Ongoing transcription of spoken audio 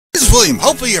William,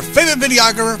 hopefully your favorite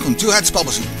videographer from Two Hats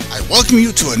Publishing. I welcome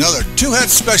you to another Two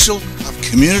Hats special of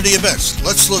community events.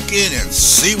 Let's look in and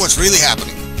see what's really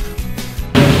happening.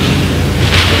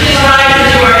 Please rise as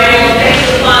you are able to take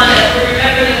the plunge as we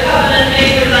remember the covenant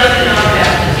made with us in our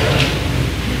baptism.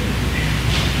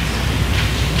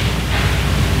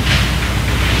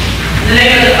 In the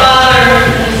name of the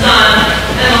Father, and the Son,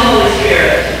 and the Holy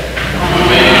Spirit.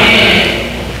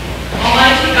 Amen.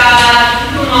 Almighty God,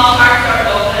 to whom all hearts are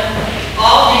open,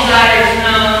 all desires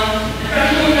known, and from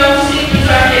whom no secrets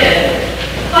are hid,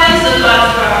 cleanse the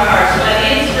thoughts of our hearts by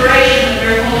the inspiration of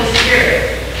your Holy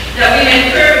Spirit, that we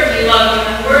may perfectly love you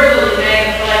and worthily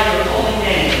magnify your holy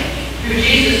name. Through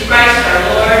Jesus Christ our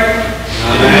Lord.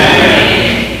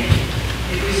 Amen.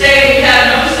 If we say we have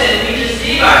no sin, we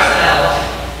deceive ourselves,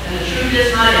 and the truth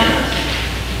is not in us.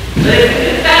 But if we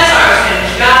confess our sins,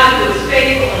 God, who is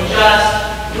faithful and just,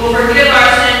 will forgive our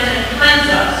sins and cleanse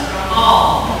us from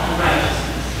all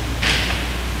unrighteousness.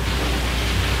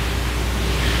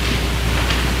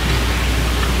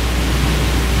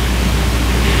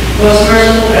 Most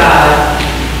merciful God,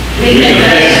 we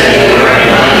confess that you are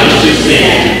unjust to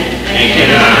sin and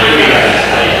cannot be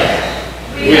reconciled.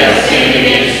 We have sinned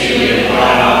against you in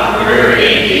thought, word,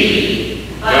 and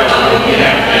deed, by what we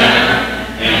have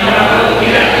done and by what we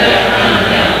have left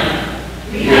undone.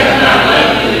 We have not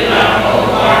loved you with our whole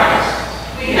hearts.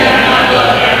 We have not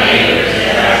loved our neighbors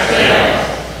as ourselves.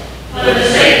 For the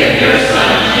sake of your Son,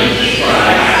 Jesus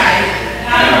Christ,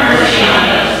 have mercy on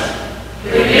us.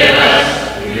 Forgive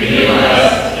us, renew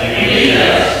us, and lead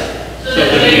us, so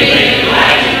that we may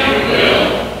delight in your will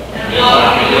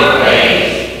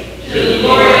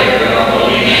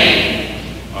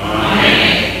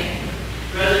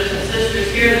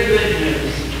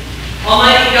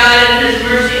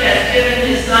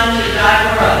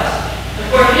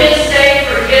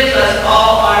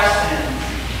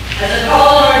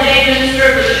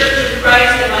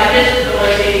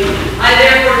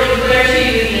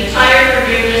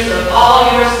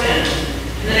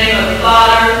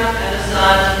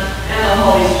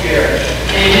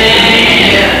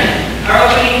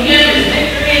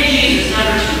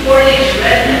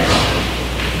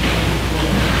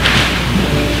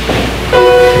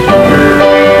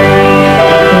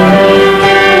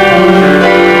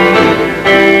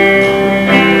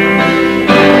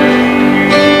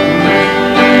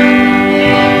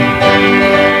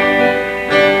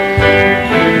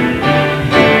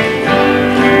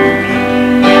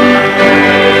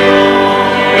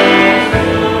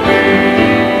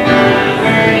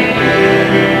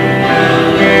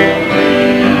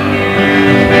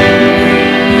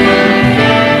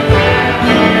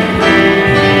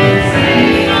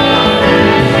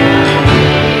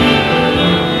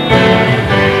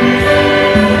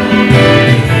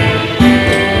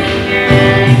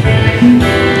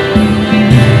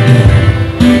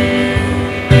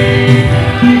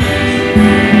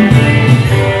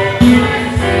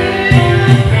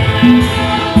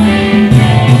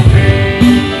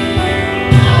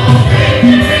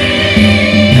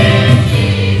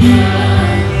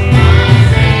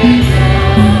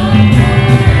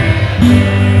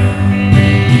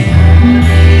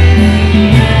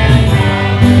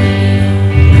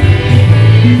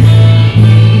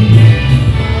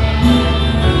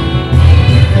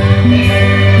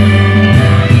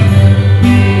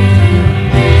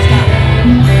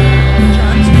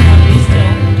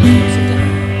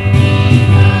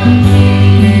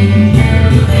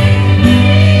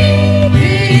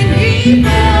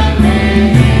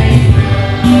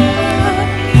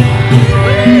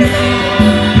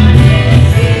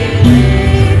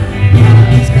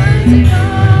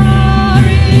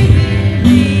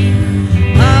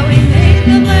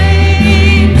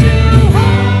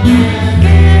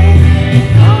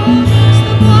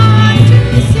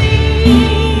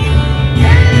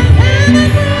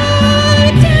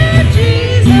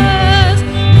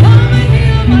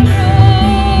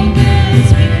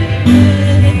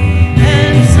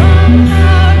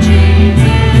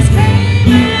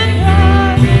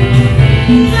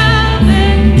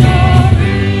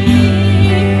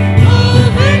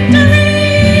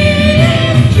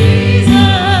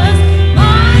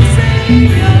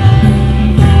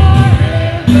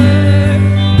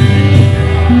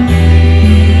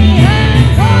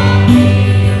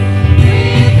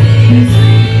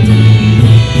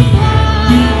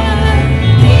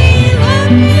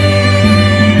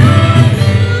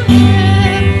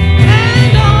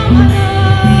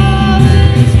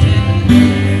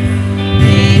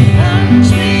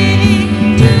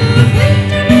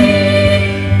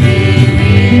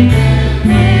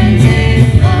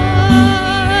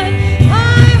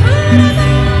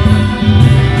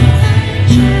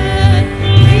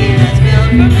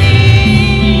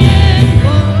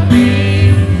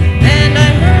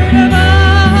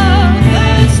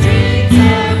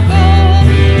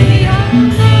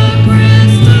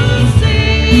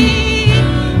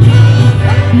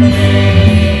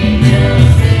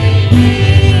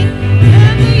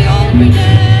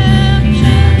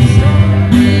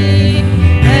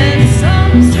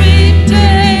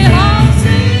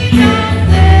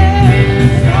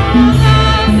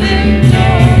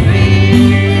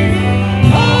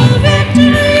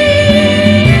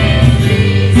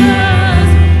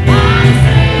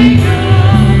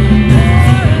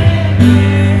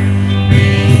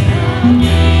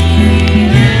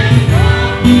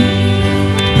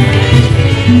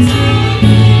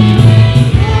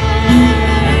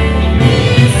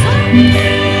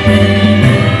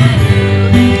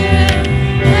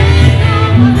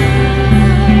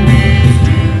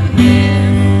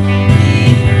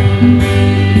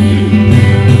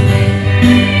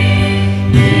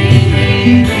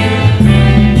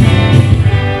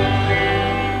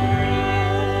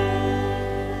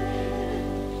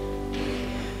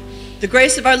The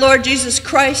grace of our Lord Jesus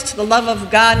Christ, the love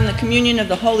of God, and the communion of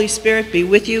the Holy Spirit be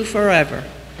with you forever.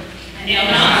 In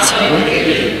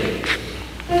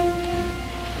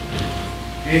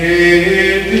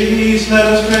peace, let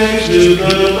us pray to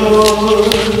the Lord.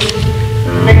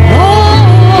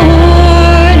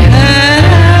 Lord,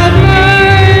 have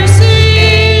mercy.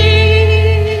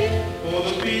 For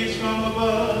the peace from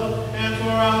above and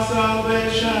for our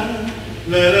salvation,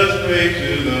 let us pray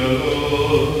to the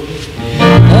Lord.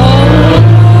 Lord,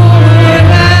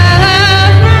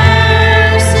 have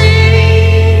mercy.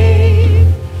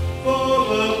 For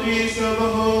the peace of the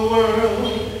whole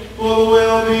world, for the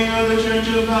well-being of the Church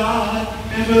of God,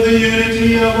 and for the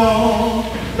unity of all,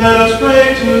 let us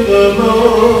pray to the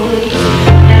Lord.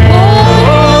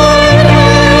 Lord,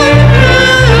 have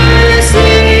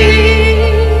mercy.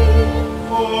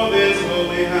 For this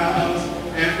holy house,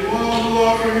 and to all who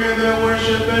offer here their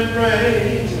worship and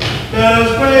praise, let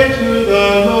us pray to the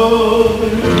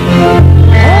Lord.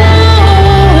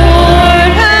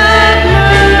 Lord, have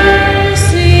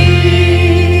mercy.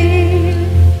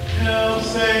 Help,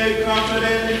 save, comfort,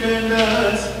 and defend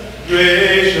us,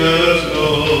 gracious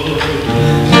Lord.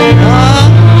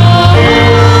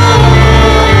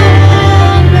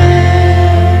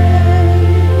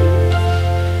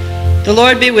 The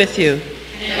Lord be with you.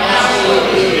 And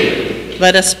also with you.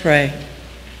 Let us pray.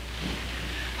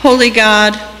 Holy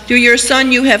God, through your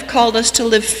Son you have called us to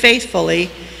live faithfully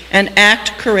and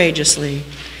act courageously.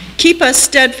 Keep us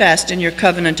steadfast in your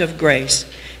covenant of grace,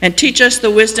 and teach us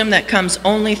the wisdom that comes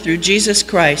only through Jesus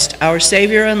Christ, our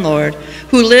Savior and Lord,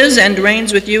 who lives and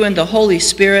reigns with you in the Holy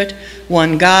Spirit,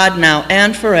 one God, now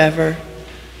and forever.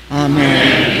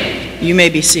 Amen. You may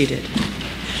be seated.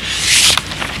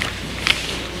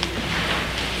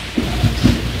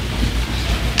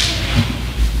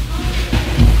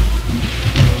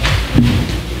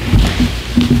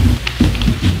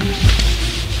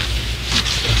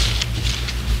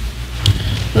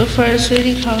 The first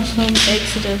reading comes from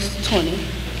Exodus 20.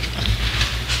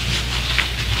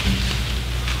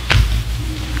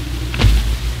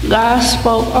 God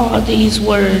spoke all these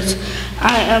words.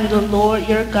 I am the Lord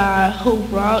your God who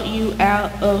brought you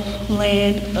out of the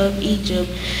land of Egypt,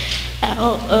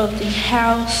 out of the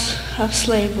house of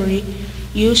slavery.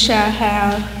 You shall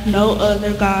have no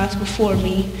other gods before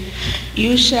me.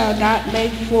 You shall not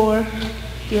make for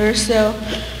yourself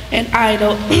an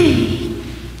idol,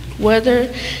 whether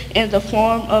in the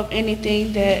form of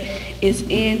anything that is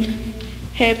in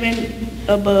heaven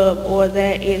above, or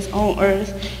that is on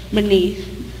earth beneath,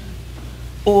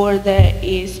 or that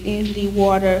is in the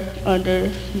water under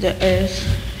the earth.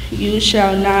 You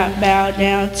shall not bow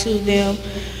down to them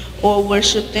or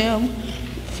worship them,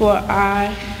 for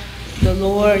I, the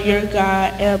Lord your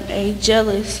God, am a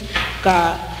jealous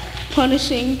God,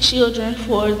 punishing children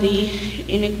for the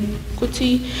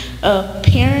iniquity of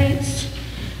parents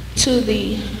to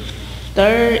the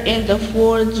third and the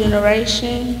fourth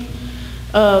generation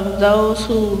of those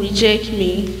who reject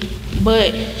me,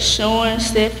 but showing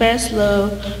steadfast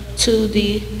love to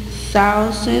the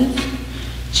thousandth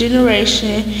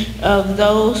generation of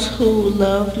those who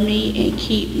love me and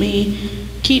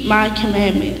keep my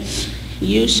commandments.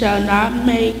 You shall not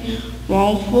make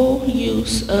wrongful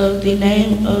use of the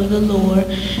name of the Lord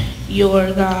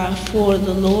your God, for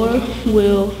the Lord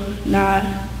will not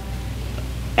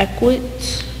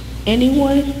acquit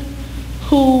anyone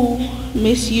who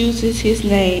misuses his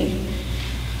name.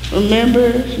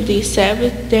 Remember the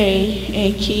Sabbath day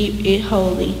and keep it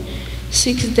holy.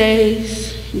 6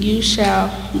 days you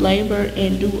shall labor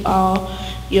and do all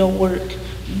your work,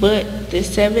 but the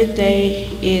seventh day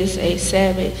is a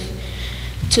Sabbath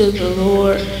to the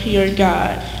Lord your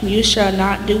God. You shall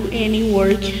not do any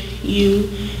work, you,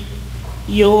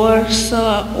 your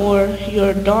son or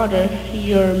your daughter,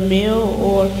 your male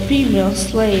or female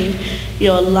slave,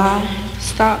 your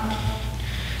livestock,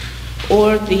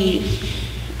 or the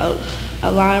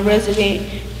alien resident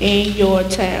in your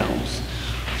towns.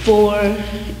 For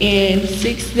in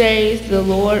 6 days the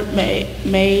Lord made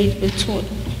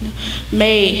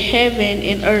heaven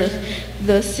and earth,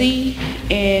 the sea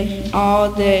and all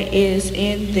that is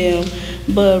in them,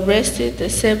 but rested the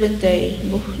seventh day.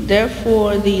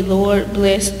 Therefore the Lord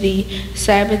blessed the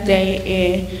Sabbath day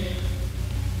and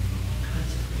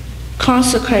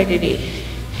consecrated it.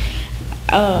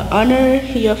 Honor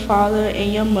your father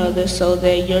and your mother, so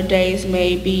that your days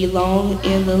may be long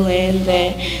in the land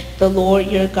that the Lord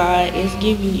your God is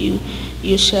giving you.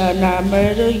 You shall not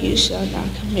murder, you shall not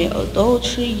commit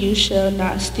adultery, you shall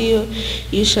not steal,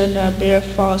 you shall not bear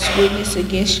false witness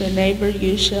against your neighbor,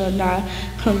 you shall not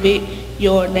covet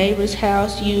your neighbor's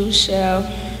house, you shall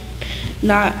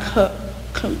not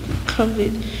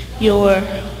covet your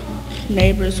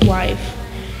neighbor's wife,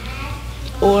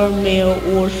 or male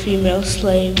or female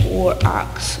slave, or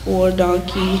ox, or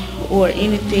donkey, or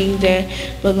anything that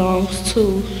belongs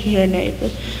to your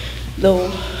neighbor. The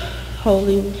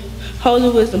holy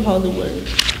wisdom, holy word.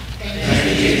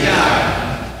 Thanks be to God.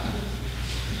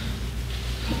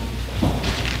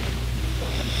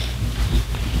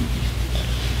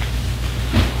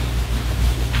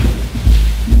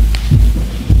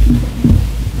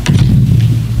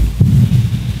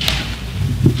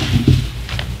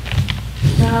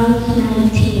 Psalms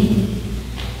 19.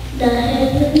 The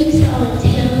heavens are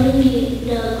telling you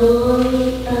the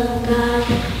glory of God,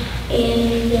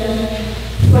 and the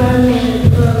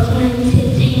firmament proclaims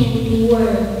his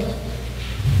handiwork.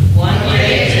 One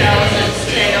day tells its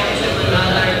tale to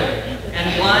another, and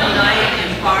one night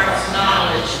imparts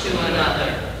knowledge to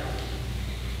another.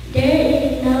 There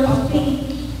is no speech.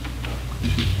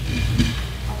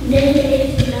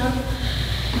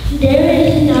 There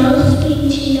is no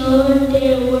speech, nor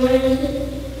their words,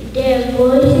 their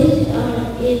voices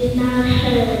is not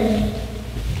heard.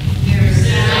 There is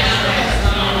sound that's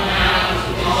gone out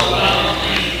to all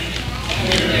things,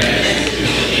 and there is the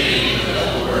beginning of the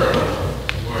world,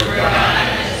 where God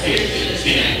has pitched his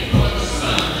tent for the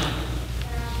sun.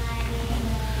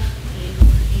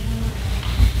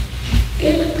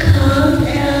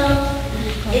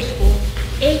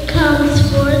 It comes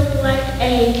forth like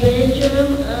a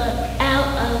bedroom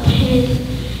out of his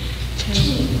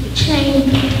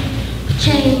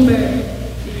chamber.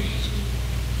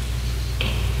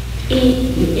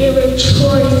 It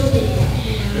rejoices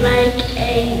like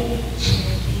a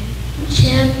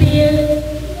champion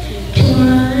to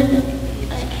run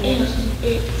its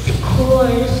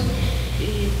course.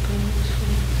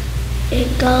 It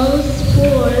goes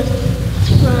forth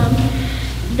from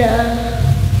the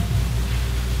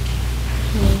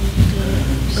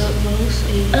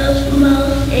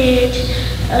utmost edge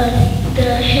of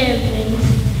the heavens,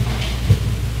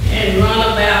 And run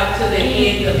about to the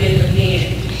end of it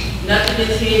again. Nothing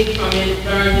is hid from the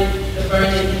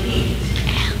burning heat.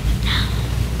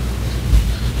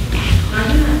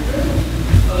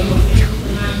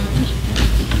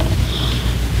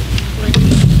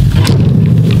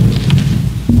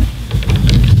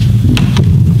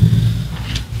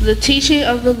 The teaching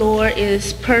of the Lord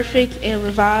is perfect and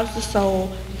revives the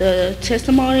soul. The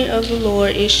testimony of the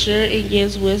Lord is sure and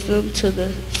gives wisdom to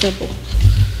the simple.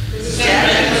 The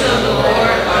statutes of the Lord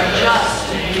are just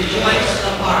and rejoice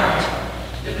the heart.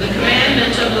 The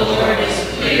commandment of the Lord is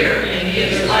clear and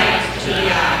gives light to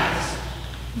the eyes.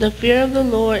 The fear of the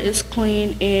Lord is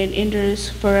clean and endures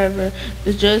forever.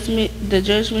 The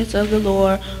judgments of the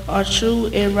Lord are true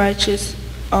and righteous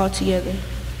altogether.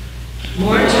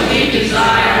 More to be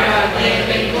desired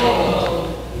than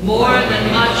gold, more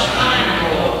than much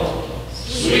fine gold,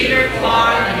 sweeter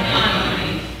far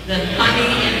than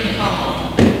honey in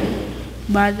comb.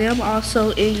 By them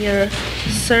also is your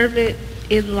servant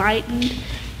enlightened,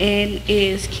 and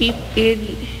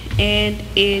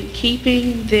in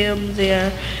keeping them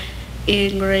there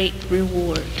in great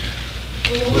reward.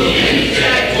 Who will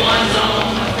reject one's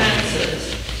own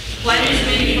offenses? Cleanse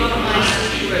me from my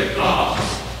secret faults.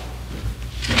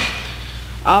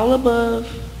 All above,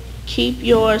 keep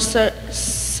your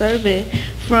servant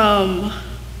from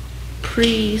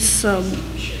presumptuous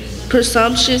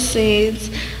sins.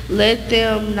 Let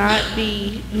them not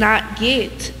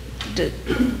get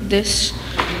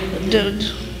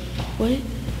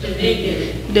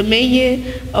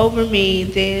dominion over me.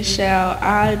 Then shall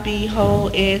I be whole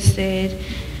and said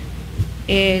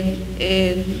and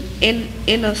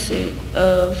innocent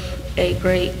of a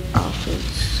great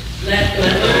offense. Let the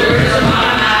words of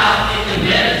my mouth and the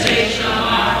meditation of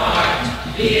my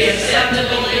heart be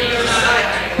acceptable in your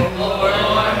sight, O Lord,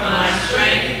 my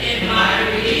strength and my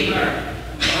Redeemer.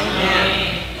 Amen.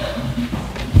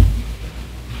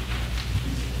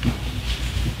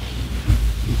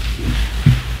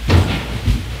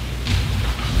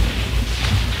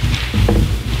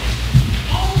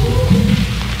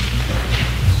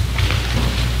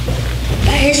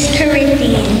 First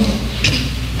Corinthians.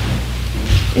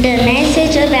 The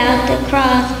message about the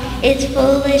cross is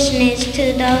foolishness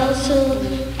to those who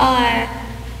are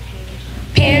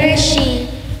perishing,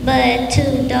 but to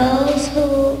those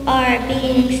who are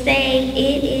being saved,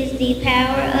 it is the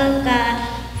power of God.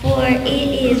 For it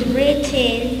is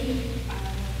written,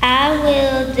 I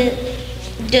will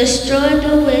destroy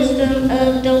the wisdom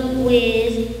of the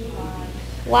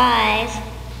wise,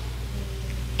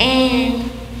 and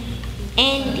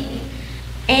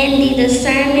the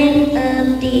discernment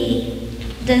of the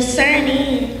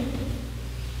discerning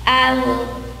I will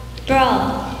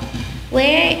draw.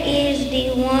 Where is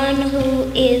the one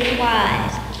who is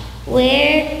wise?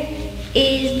 Where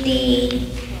is the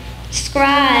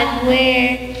scribe?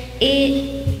 Where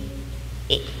it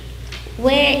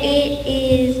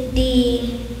is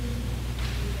the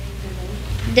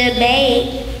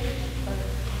debate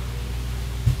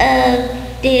of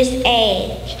this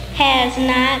age? Has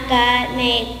not God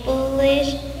made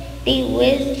foolish the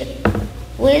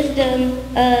wisdom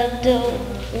of the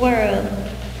world?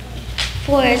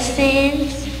 For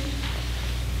since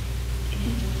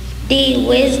the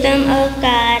wisdom of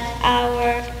God,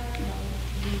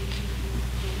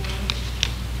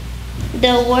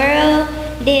 the world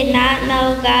did not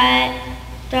know God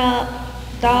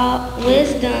thought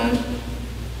wisdom,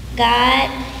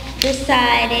 God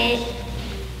decided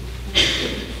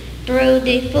through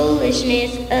the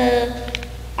foolishness of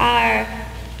our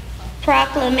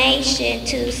proclamation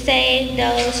to save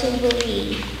those who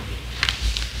believe.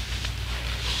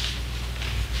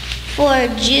 For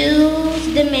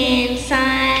Jews demand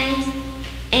signs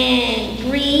and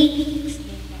Greeks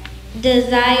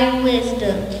desire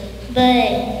wisdom,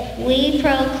 but we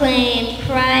proclaim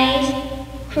Christ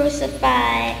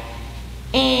crucified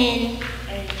and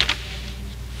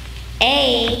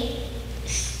a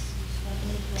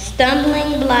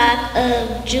stumbling block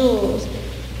of Jews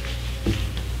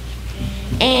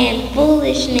and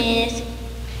foolishness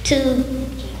to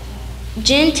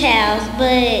Gentiles,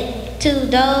 but to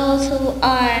those who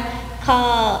are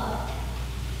called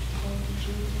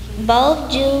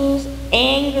both Jews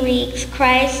and Greeks,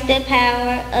 Christ the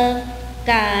power of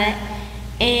God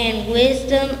and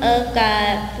wisdom of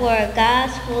God. For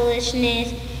God's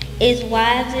foolishness is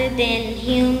wiser than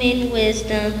human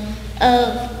wisdom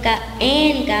of God,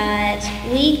 and God's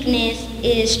weakness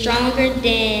is stronger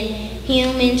than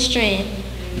human strength.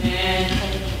 Amen.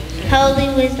 Holy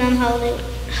wisdom, holy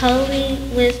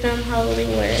wisdom, holy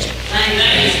word.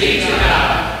 Thanks be to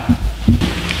God.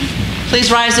 Please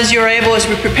rise as you are able as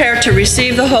we prepare to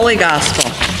receive the Holy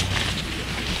Gospel.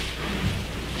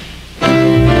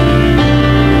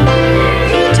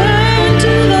 Turn to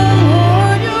the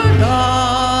Lord your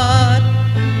God,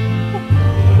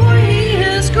 for he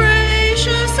is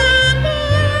gracious and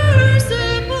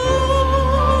merciful,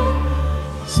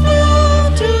 slow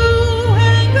to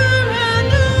anger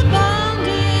and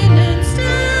abounding in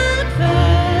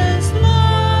steadfast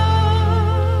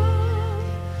love.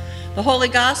 The Holy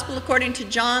Gospel according to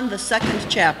John, the 2nd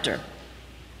chapter.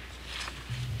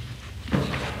 Glory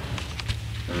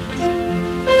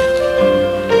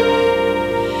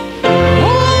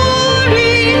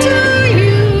to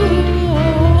you, O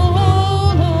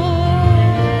Lord.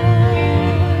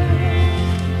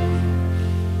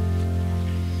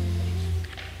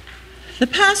 The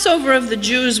Passover of the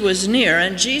Jews was near,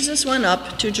 and Jesus went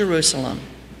up to Jerusalem.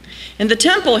 In the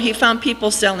temple he found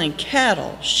people selling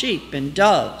cattle, sheep, and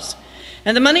doves,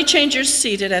 and the money changers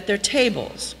seated at their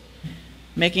tables.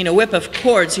 Making a whip of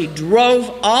cords, he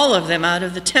drove all of them out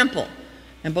of the temple,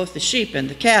 and both the sheep and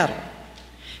the cattle.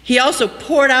 He also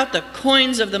poured out the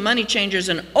coins of the money changers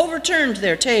and overturned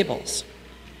their tables.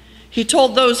 He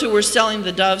told those who were selling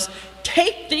the doves,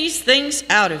 "Take these things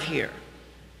out of here.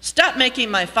 Stop making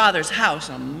my Father's house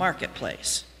a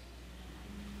marketplace."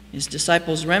 His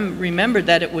disciples remembered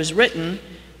that it was written,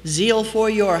 "Zeal for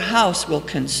your house will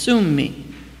consume me."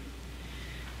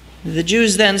 The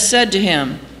Jews then said to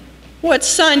him, "What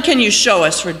sign can you show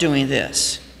us for doing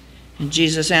this?" And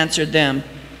Jesus answered them,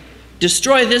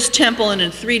 "Destroy this temple, and in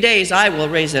 3 days I will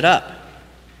raise it up."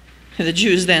 The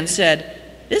Jews then said,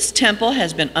 "This temple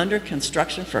has been under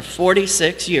construction for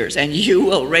 46 years, and you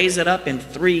will raise it up in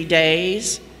 3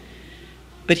 days?"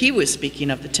 But he was speaking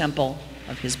of the temple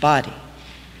of his body.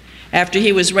 After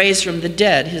he was raised from the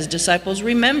dead, his disciples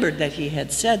remembered that he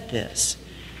had said this,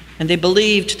 and they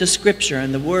believed the scripture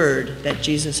and the word that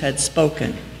Jesus had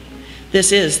spoken.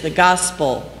 This is the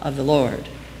gospel of the Lord.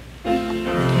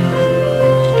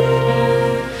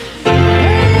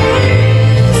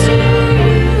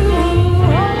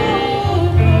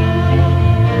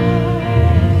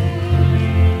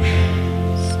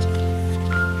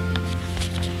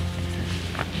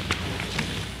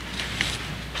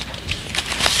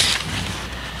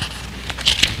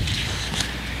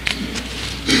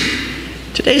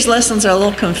 Today's lessons are a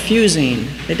little confusing.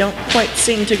 They don't quite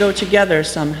seem to go together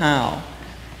somehow.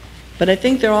 But I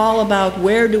think they're all about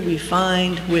where do we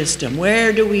find wisdom?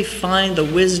 Where do we find the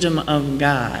wisdom of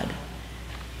God?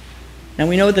 And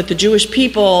we know that the Jewish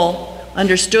people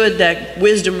understood that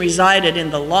wisdom resided in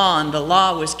the law, and the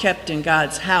law was kept in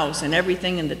God's house, and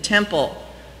everything in the temple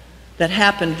that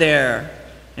happened there,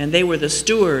 and they were the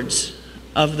stewards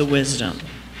of the wisdom.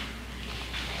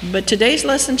 But today's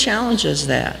lesson challenges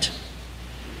that.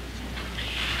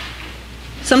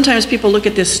 Sometimes people look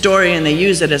at this story and they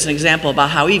use it as an example about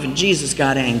how even Jesus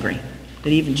got angry, that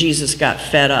even Jesus got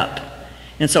fed up.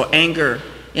 And so anger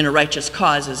in a righteous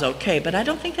cause is okay. But I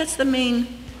don't think that's the main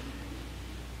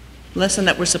lesson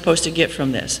that we're supposed to get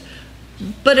from this.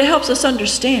 But it helps us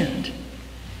understand.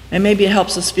 And maybe it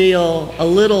helps us feel a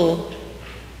little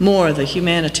more the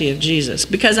humanity of Jesus.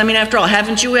 Because, I mean, after all,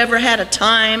 haven't you ever had a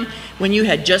time when you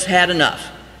had just had enough?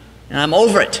 And I'm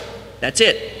over it. That's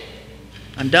it.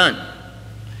 I'm done.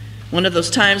 One of those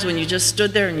times when you just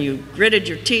stood there and you gritted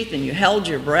your teeth and you held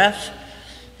your breath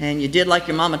and you did like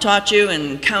your mama taught you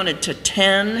and counted to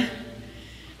 10,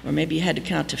 or maybe you had to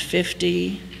count to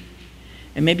 50,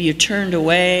 and maybe you turned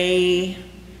away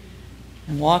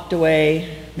and walked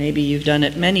away. Maybe you've done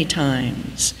it many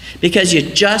times because you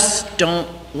just don't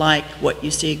like what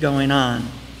you see going on.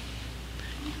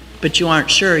 But you aren't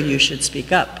sure you should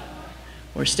speak up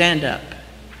or stand up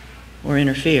or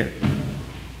interfere.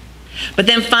 But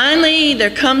then finally there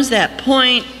comes that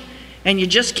point and you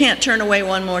just can't turn away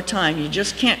one more time. You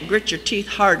just can't grit your teeth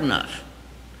hard enough.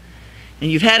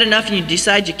 And you've had enough and you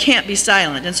decide you can't be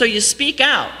silent. And so you speak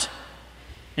out.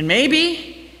 And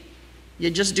maybe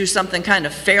you just do something kind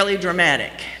of fairly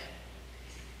dramatic.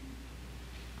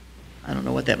 I don't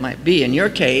know what that might be in your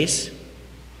case.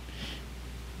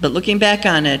 But looking back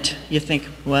on it, you think,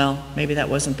 well, maybe that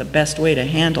wasn't the best way to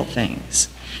handle things.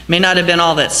 May not have been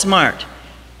all that smart.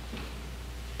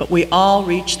 But we all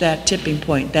reach that tipping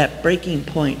point, that breaking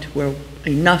point where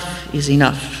enough is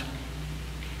enough.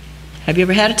 Have you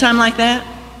ever had a time like that?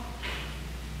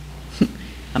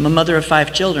 I'm a mother of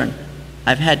 5 children.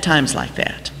 I've had times like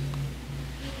that.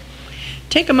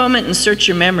 Take a moment and search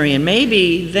your memory, and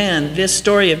maybe then this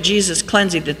story of Jesus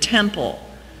cleansing the temple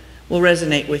will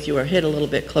resonate with you or hit a little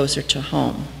bit closer to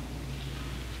home.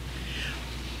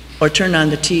 Or turn on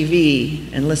the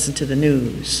TV and listen to the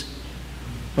news.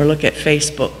 Or look at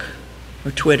Facebook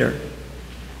or Twitter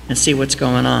and see what's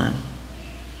going on.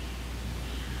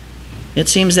 It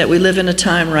seems that we live in a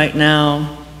time right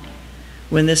now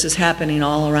when this is happening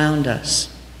all around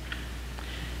us.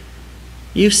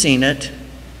 You've seen it.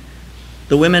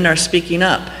 The women are speaking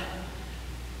up.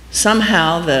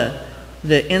 Somehow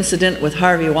the incident with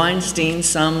Harvey Weinstein,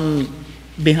 some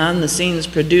behind-the-scenes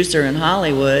producer in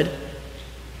Hollywood,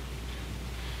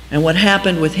 and what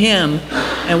happened with him,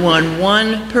 and when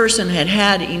one person had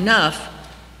had enough,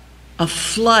 a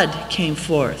flood came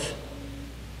forth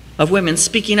of women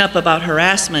speaking up about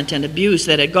harassment and abuse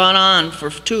that had gone on for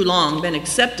too long, been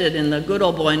accepted in the good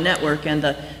old boy network and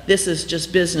the this is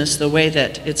just business the way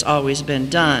that it's always been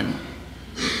done.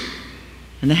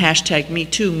 And the hashtag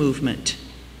 #MeToo movement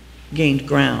gained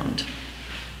ground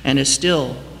and is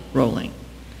still rolling.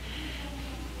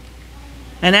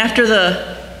 And after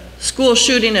the school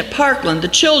shooting at Parkland, the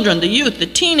children, the youth, the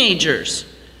teenagers,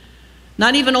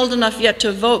 not even old enough yet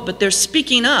to vote, but they're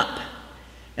speaking up,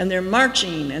 and they're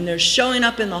marching, and they're showing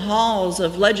up in the halls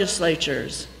of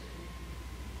legislatures,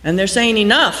 and they're saying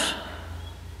enough.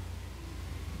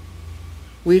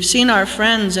 We've seen our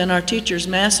friends and our teachers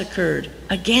massacred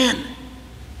again.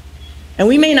 And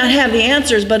we may not have the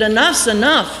answers, but enough's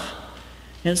enough.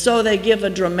 And so they give a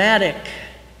dramatic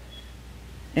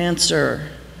answer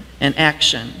and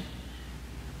action.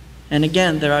 And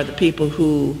again, there are the people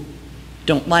who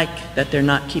don't like that they're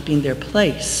not keeping their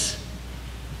place.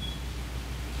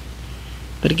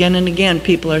 But again and again,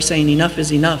 people are saying enough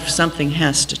is enough. Something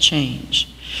has to change.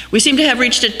 We seem to have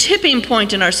reached a tipping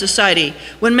point in our society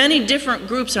when many different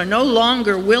groups are no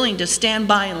longer willing to stand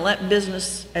by and let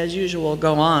business as usual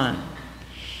go on.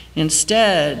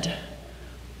 Instead,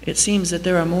 it seems that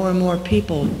there are more and more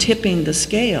people tipping the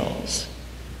scales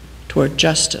toward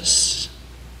justice.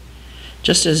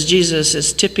 Just as Jesus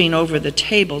is tipping over the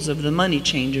tables of the money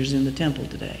changers in the temple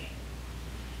today.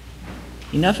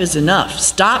 Enough is enough.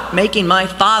 Stop making my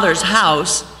Father's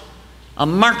house a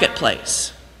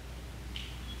marketplace.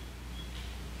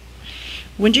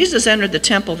 When Jesus entered the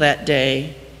temple that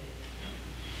day,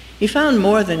 he found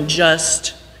more than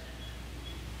just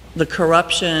the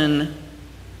corruption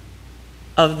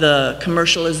of the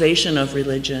commercialization of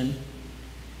religion.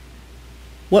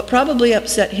 What probably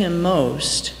upset him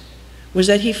most was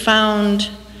that he found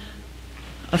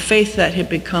a faith that had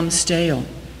become stale.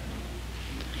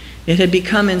 It had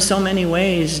become in so many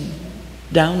ways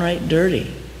downright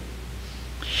dirty.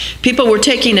 People were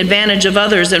taking advantage of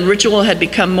others, and ritual had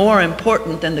become more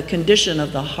important than the condition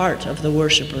of the heart of the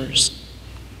worshipers.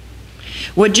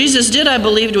 What Jesus did, I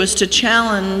believed, was to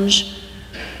challenge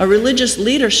a religious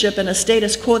leadership and a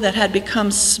status quo that had become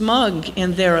smug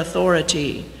in their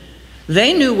authority.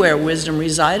 They knew where wisdom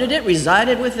resided. It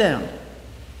resided with them.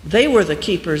 They were the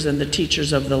keepers and the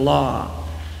teachers of the law.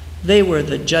 They were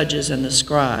the judges and the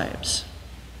scribes.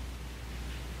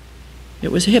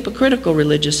 It was a hypocritical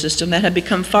religious system that had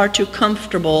become far too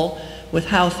comfortable with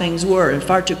how things were and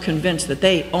far too convinced that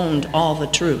they owned all the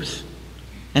truth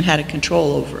and had a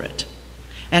control over it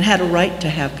and had a right to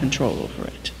have control over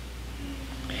it.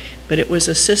 But it was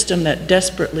a system that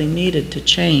desperately needed to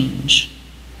change.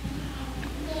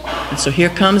 And so here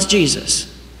comes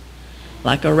Jesus,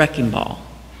 like a wrecking ball.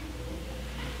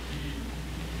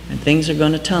 And things are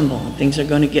going to tumble, and things are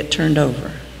going to get turned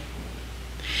over.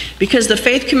 Because the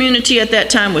faith community at that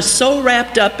time was so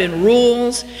wrapped up in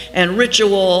rules and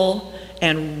ritual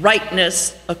and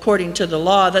rightness according to the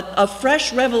law that a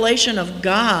fresh revelation of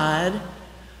God,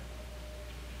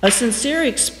 a sincere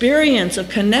experience of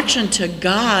connection to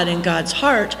God and God's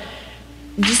heart,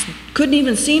 just couldn't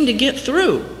even seem to get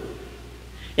through.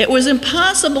 It was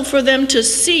impossible for them to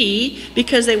see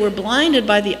because they were blinded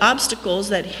by the obstacles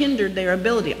that hindered their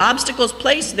ability. Obstacles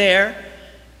placed there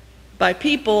by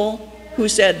people who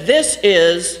said, this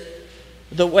is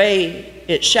the way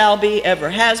it shall be, ever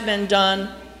has been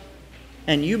done,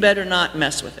 and you better not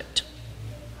mess with it.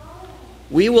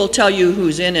 We will tell you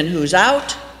who's in and who's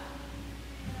out.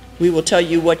 We will tell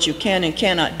you what you can and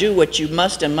cannot do, what you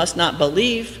must and must not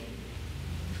believe.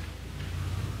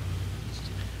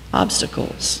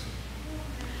 Obstacles.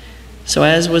 So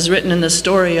as was written in the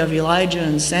story of Elijah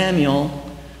and Samuel,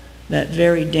 that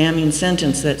very damning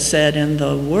sentence that said, and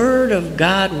the word of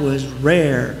God was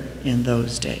rare in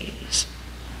those days.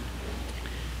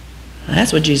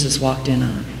 That's what Jesus walked in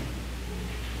on.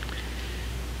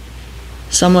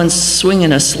 Someone's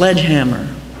swinging a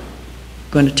sledgehammer,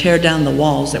 going to tear down the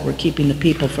walls that were keeping the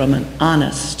people from an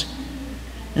honest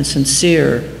and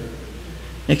sincere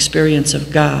experience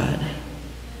of God.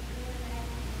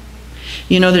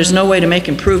 You know, there's no way to make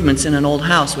improvements in an old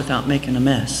house without making a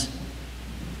mess.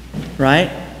 Right?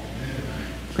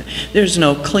 There's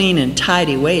no clean and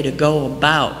tidy way to go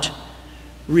about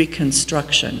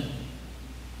reconstruction.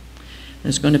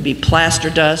 There's going to be plaster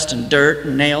dust and dirt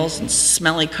and nails, and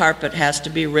smelly carpet has to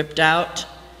be ripped out.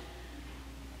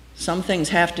 Some things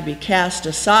have to be cast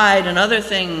aside, and other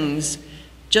things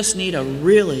just need a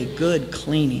really good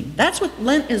cleaning. That's what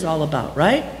Lent is all about,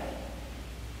 right?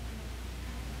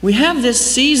 We have this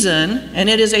season, and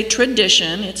it is a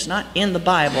tradition. It's not in the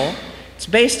Bible. It's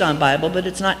based on Bible, but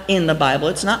it's not in the Bible.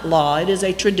 It's not law. It is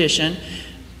a tradition.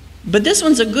 But this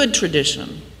one's a good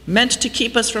tradition, meant to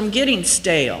keep us from getting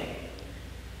stale,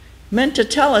 meant to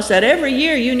tell us that every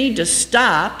year you need to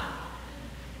stop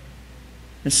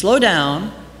and slow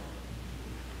down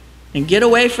and get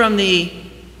away from the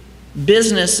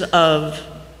business of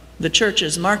the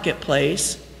church's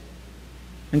marketplace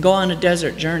and go on a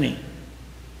desert journey.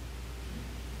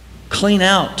 Clean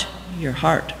out your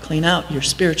heart, clean out your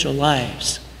spiritual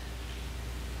lives,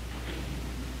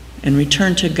 and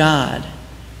return to God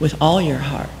with all your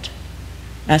heart,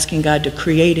 asking God to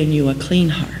create in you a clean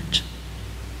heart.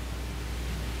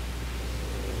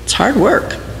 It's hard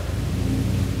work.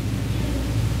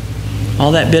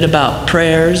 All that bit about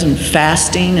prayers and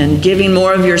fasting and giving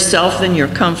more of yourself than you're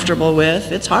comfortable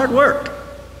with, it's hard work.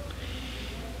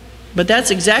 But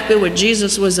that's exactly what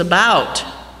Jesus was about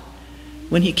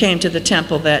when he came to the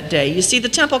temple that day. You see, the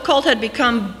temple cult had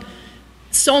become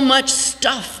so much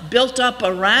stuff built up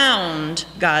around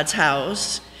God's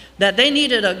house that they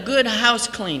needed a good house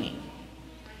cleaning.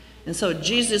 And so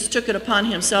Jesus took it upon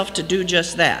himself to do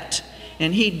just that.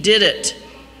 And he did it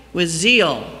with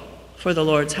zeal for the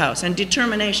Lord's house and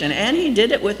determination. And he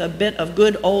did it with a bit of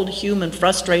good old human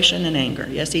frustration and anger.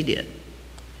 Yes, he did.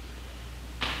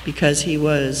 Because he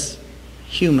was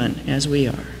human as we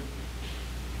are.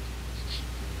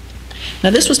 Now,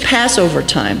 this was Passover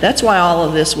time. That's why all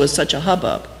of this was such a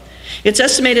hubbub. It's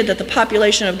estimated that the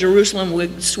population of Jerusalem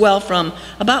would swell from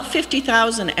about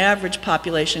 50,000 average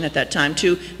population at that time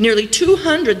to nearly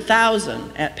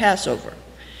 200,000 at Passover,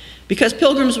 because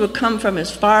pilgrims would come from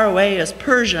as far away as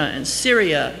Persia and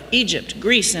Syria, Egypt,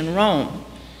 Greece, and Rome.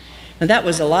 And that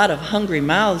was a lot of hungry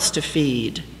mouths to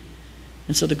feed.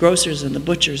 And so the grocers and the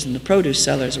butchers and the produce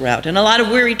sellers were out, and a lot of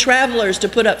weary travelers to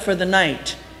put up for the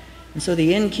night. And so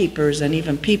the innkeepers and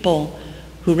even people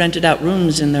who rented out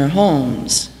rooms in their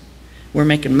homes were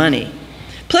making money.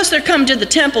 Plus they're come to the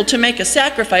temple to make a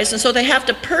sacrifice, and so they have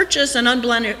to purchase an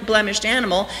unblemished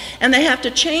animal, and they have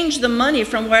to change the money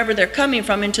from wherever they're coming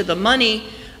from into the money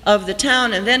of the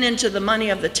town and then into the money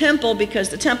of the temple, because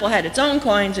the temple had its own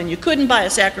coins, and you couldn't buy a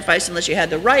sacrifice unless you had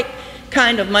the right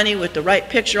kind of money with the right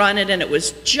picture on it, and it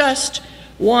was just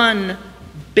one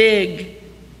big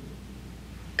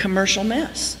commercial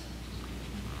mess.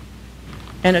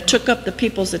 And it took up the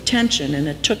people's attention, and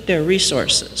it took their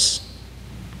resources.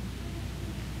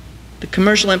 The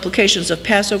commercial implications of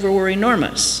Passover were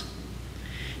enormous.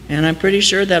 And I'm pretty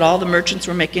sure that all the merchants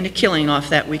were making a killing off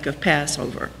that week of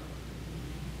Passover.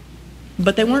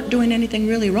 But they weren't doing anything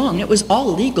really wrong. It was all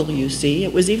legal, you see.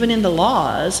 It was even in the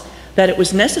laws that it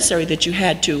was necessary that you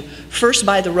had to first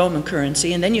buy the Roman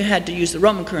currency, and then you had to use the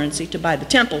Roman currency to buy the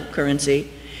temple currency.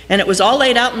 And it was all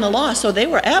laid out in the law, so they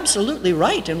were absolutely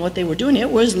right in what they were doing.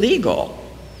 It was legal.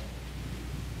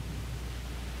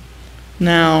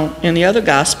 Now, in the other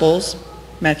Gospels,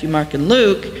 Matthew, Mark, and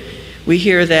Luke, we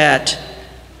hear that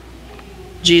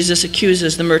Jesus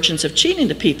accuses the merchants of cheating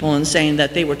the people and saying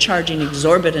that they were charging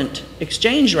exorbitant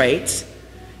exchange rates.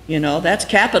 You know, that's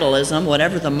capitalism.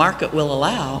 Whatever the market will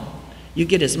allow, you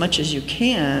get as much as you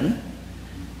can,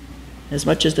 as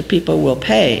much as the people will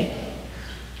pay.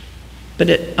 But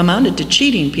it amounted to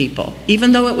cheating people,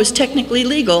 even though it was technically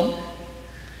legal.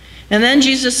 And then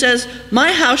Jesus says,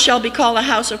 my house shall be called a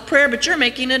house of prayer, but you're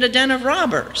making it a den of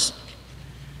robbers.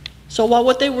 So while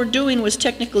what they were doing was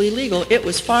technically legal, it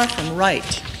was far from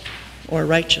right or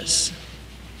righteous.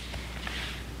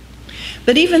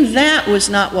 But even that was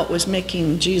not what was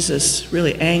making Jesus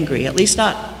really angry, at least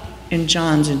not in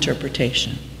John's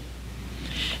interpretation.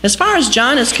 As far as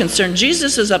John is concerned,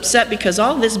 Jesus is upset because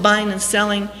all this buying and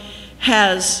selling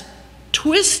has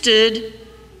twisted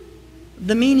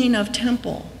the meaning of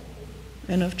temple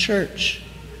and of church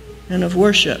and of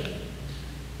worship.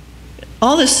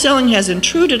 All this selling has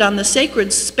intruded on the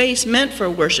sacred space meant for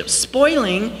worship,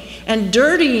 spoiling and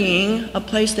dirtying a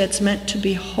place that's meant to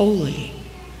be holy.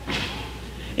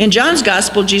 In John's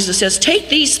Gospel, Jesus says, take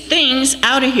these things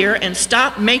out of here and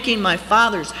stop making my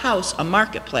Father's house a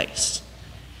marketplace.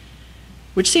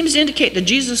 Which seems to indicate that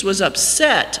Jesus was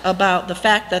upset about the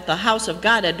fact that the house of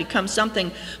God had become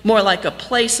something more like a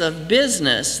place of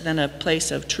business than a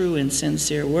place of true and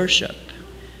sincere worship.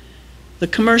 The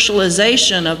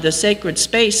commercialization of the sacred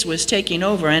space was taking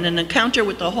over, and an encounter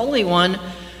with the Holy One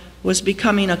was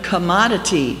becoming a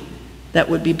commodity that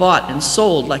would be bought and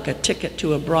sold like a ticket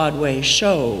to a Broadway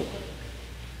show.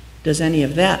 Does any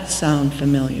of that sound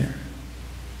familiar?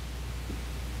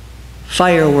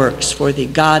 Fireworks for the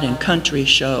God and Country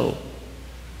show.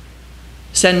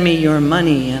 Send me your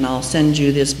money and I'll send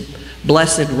you this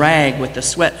blessed rag with the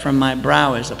sweat from my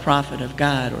brow as a prophet of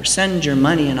God. Or send your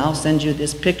money and I'll send you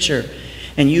this picture.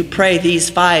 And you pray these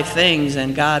 5 things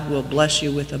and God will bless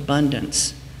you with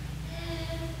abundance.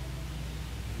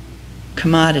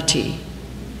 Commodity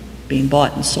being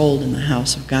bought and sold in the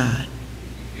house of God.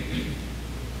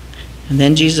 And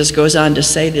then Jesus goes on to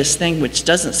say this thing which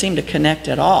doesn't seem to connect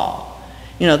at all.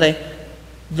 You know,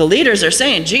 the leaders are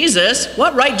saying, Jesus,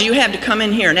 what right do you have to come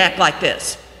in here and act like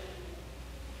this?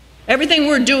 Everything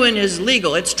we're doing is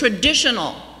legal. It's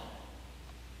traditional.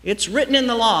 It's written in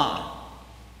the law.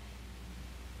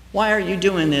 Why are you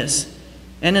doing this?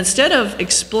 And instead of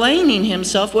explaining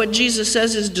himself, what Jesus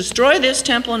says is, destroy this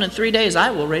temple and in 3 days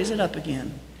I will raise it up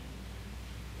again.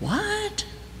 What?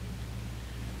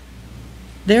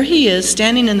 There he is,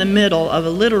 standing in the middle of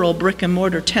a literal brick and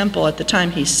mortar temple at the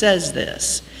time he says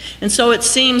this. And so it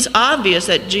seems obvious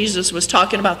that Jesus was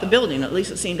talking about the building. At least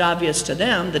it seemed obvious to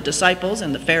them, the disciples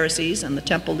and the Pharisees and the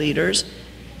temple leaders.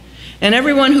 And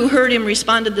everyone who heard him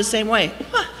responded the same way.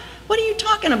 What are you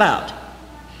talking about?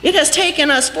 It has taken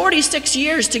us 46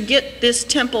 years to get this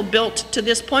temple built to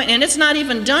this point, and it's not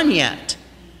even done yet.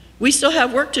 We still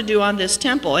have work to do on this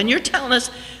temple, and you're telling us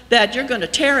that you're going to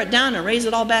tear it down and raise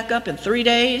it all back up in 3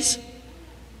 days?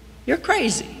 You're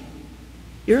crazy.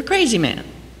 You're a crazy man.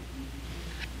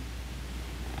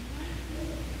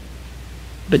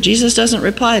 But Jesus doesn't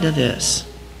reply to this.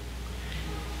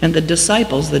 And the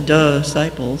disciples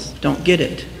don't get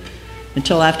it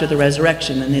until after the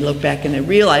resurrection, and they look back and they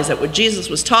realize that what Jesus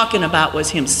was talking about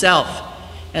was himself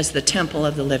as the temple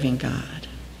of the living God.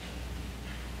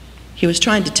 He was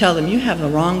trying to tell them, you have the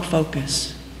wrong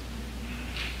focus.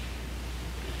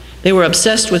 They were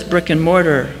obsessed with brick and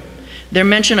mortar. Their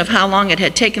mention of how long it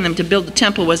had taken them to build the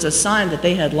temple was a sign that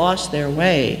they had lost their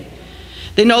way.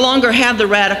 They no longer had the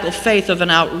radical faith of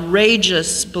an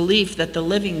outrageous belief that the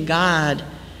living God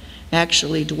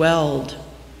actually dwelled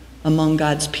among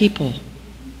God's people.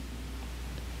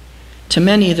 To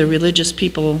many, the religious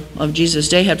people of Jesus'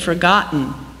 day had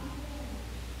forgotten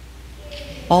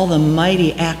all the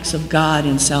mighty acts of God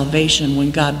in salvation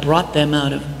when God brought them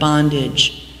out of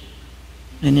bondage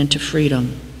and into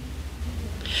freedom.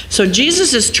 So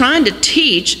Jesus is trying to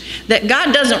teach that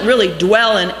God doesn't really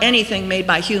dwell in anything made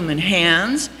by human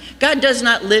hands. God does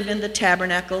not live in the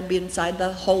tabernacle, inside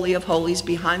the Holy of Holies,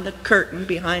 behind the curtain,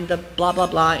 behind the blah, blah,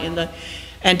 blah,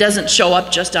 and doesn't show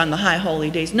up just on the high holy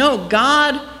days. No,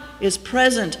 God is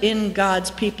present in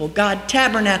God's people. God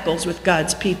tabernacles with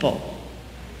God's people.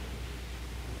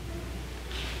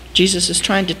 Jesus is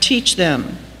trying to teach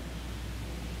them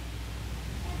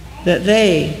that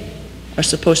they are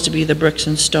supposed to be the bricks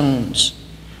and stones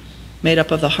made up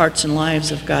of the hearts and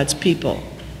lives of God's people.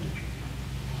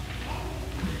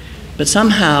 But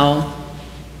somehow,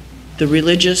 the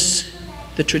religious,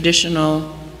 the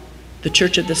traditional, the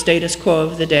church of the status quo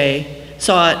of the day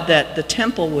saw it that the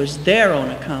temple was their own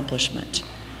accomplishment.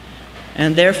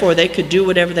 And therefore they could do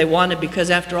whatever they wanted because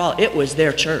after all, it was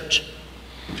their church.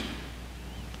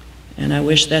 And I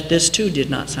wish that this too did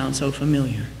not sound so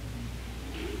familiar.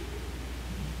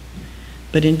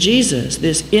 But in Jesus,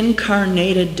 this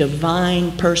incarnated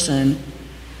divine person,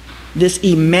 this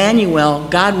Emmanuel,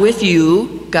 God with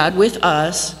you, God with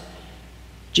us,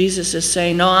 Jesus is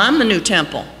saying, no, I'm the new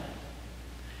temple.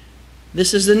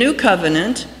 This is the new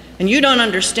covenant, and you don't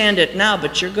understand it now,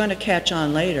 but you're going to catch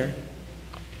on later.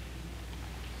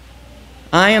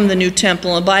 I am the new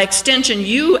temple, and by extension,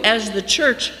 you as the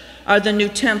church are the new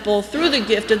temple through the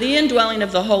gift of the indwelling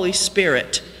of the Holy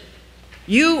Spirit.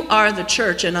 You are the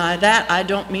church, and I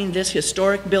don't mean this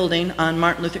historic building on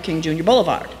Martin Luther King Jr.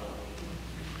 Boulevard.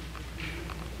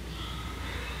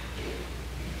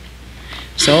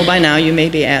 So by now you may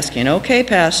be asking, okay,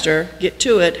 Pastor, get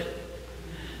to it.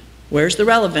 Where's the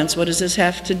relevance? What does this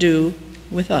have to do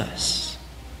with us?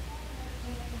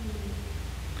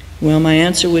 Well, my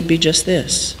answer would be just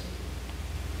this.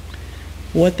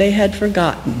 What they had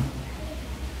forgotten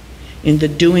in the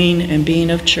doing and being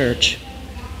of church,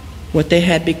 what they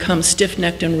had become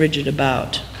stiff-necked and rigid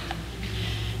about,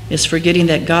 is forgetting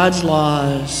that God's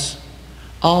laws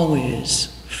always,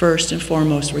 first and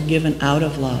foremost, were given out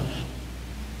of love,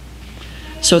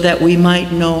 so that we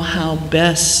might know how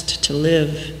best to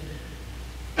live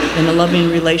in a loving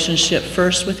relationship,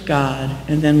 first with God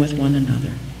and then with one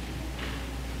another.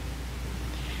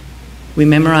 We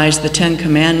memorize the 10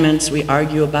 Commandments, we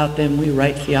argue about them, we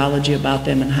write theology about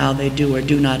them and how they do or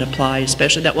do not apply,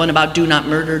 especially that one about do not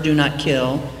murder, do not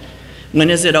kill. When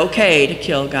is it okay to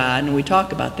kill God? And we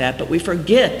talk about that, but we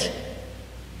forget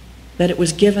that it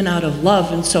was given out of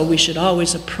love, and so we should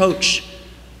always approach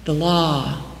the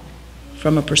law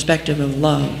from a perspective of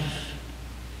love.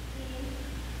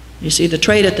 You see, the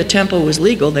trade at the temple was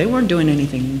legal. They weren't doing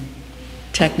anything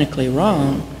technically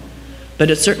wrong, but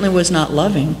it certainly was not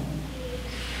loving.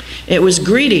 It was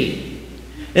greedy.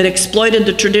 It exploited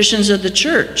the traditions of the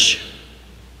church,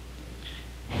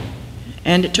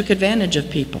 and it took advantage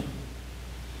of people.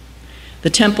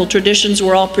 The temple traditions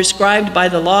were all prescribed by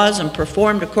the laws and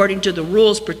performed according to the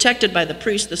rules protected by the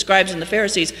priests, the scribes, and the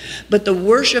Pharisees, but the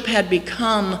worship had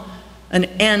become an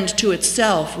end to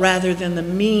itself rather than the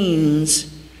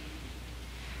means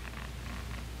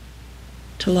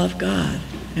to love God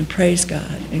and praise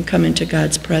God and come into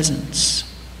God's presence.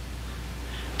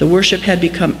 The worship had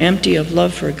become empty of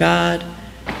love for God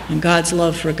and God's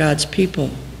love for God's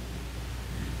people.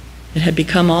 It had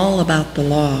become all about the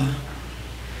law.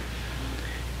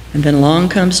 And then along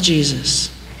comes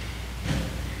Jesus.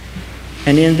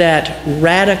 And in that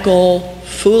radical,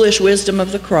 foolish wisdom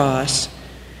of the cross,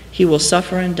 he will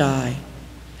suffer and die.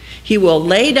 He will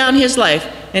lay down his life,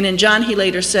 and in John he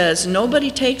later says, nobody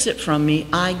takes it from me,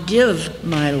 I give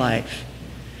my life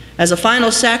as a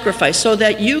final sacrifice so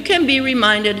that you can be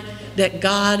reminded that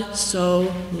God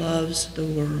so loves the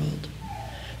world,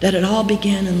 that it all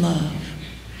began in love,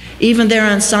 even there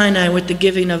on Sinai with the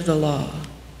giving of the law.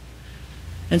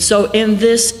 And so in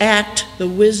this act, the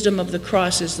wisdom of the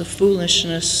cross is the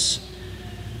foolishness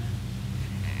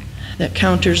that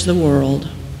counters the world.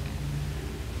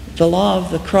 The law of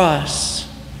the cross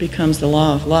becomes the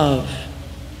law of love.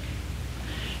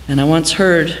 And I once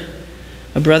heard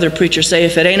a brother preacher say,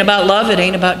 if it ain't about love, it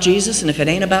ain't about Jesus, and if it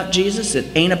ain't about Jesus, it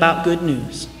ain't about good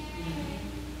news.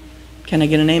 Can I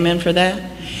get an amen for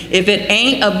that? If it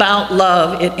ain't about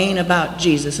love, it ain't about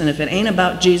Jesus, and if it ain't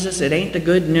about Jesus, it ain't the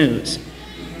good news.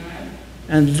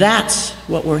 And that's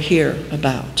what we're here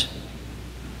about.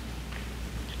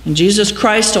 In Jesus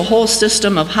Christ, a whole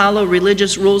system of hollow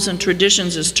religious rules and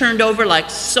traditions is turned over like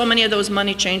so many of those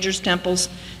money changers' temples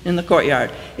in the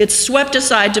courtyard. It's swept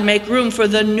aside to make room for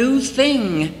the new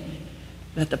thing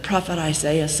that the prophet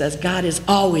Isaiah says God is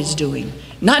always doing.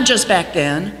 Not just back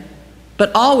then,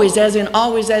 but always as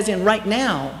in right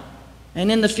now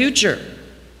and in the future.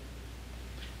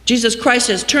 Jesus Christ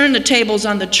has turned the tables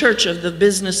on the church of the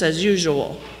business as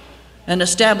usual and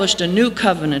established a new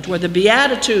covenant where the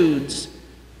Beatitudes,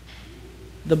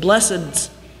 the blesseds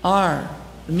are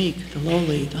the meek, the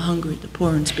lowly, the hungry, the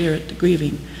poor in spirit, the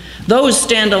grieving. Those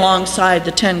stand alongside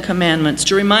the 10 Commandments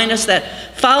to remind us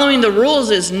that following the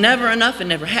rules is never enough, it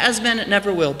never has been, it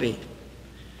never will be.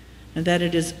 And that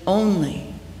it is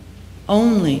only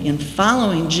in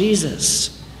following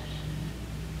Jesus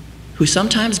who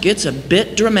sometimes gets a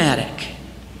bit dramatic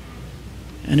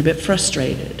and a bit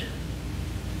frustrated.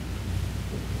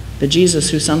 The Jesus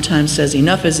who sometimes says,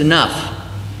 enough is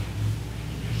enough.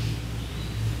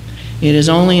 It is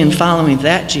only in following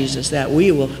that Jesus that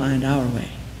we will find our way.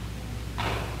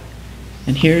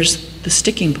 And here's the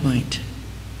sticking point.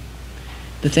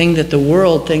 The thing that the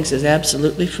world thinks is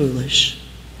absolutely foolish.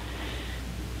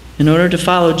 In order to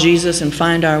follow Jesus and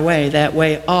find our way, that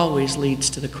way always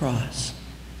leads to the cross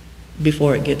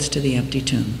before it gets to the empty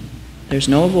tomb. There's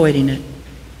no avoiding it.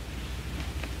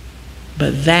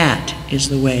 But that is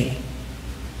the way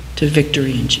to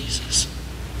victory in Jesus.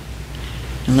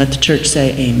 And let the church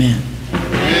say amen.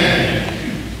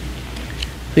 Amen.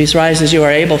 Please rise as you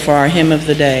are able for our hymn of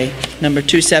the day, number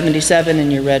 277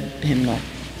 in your red hymnal.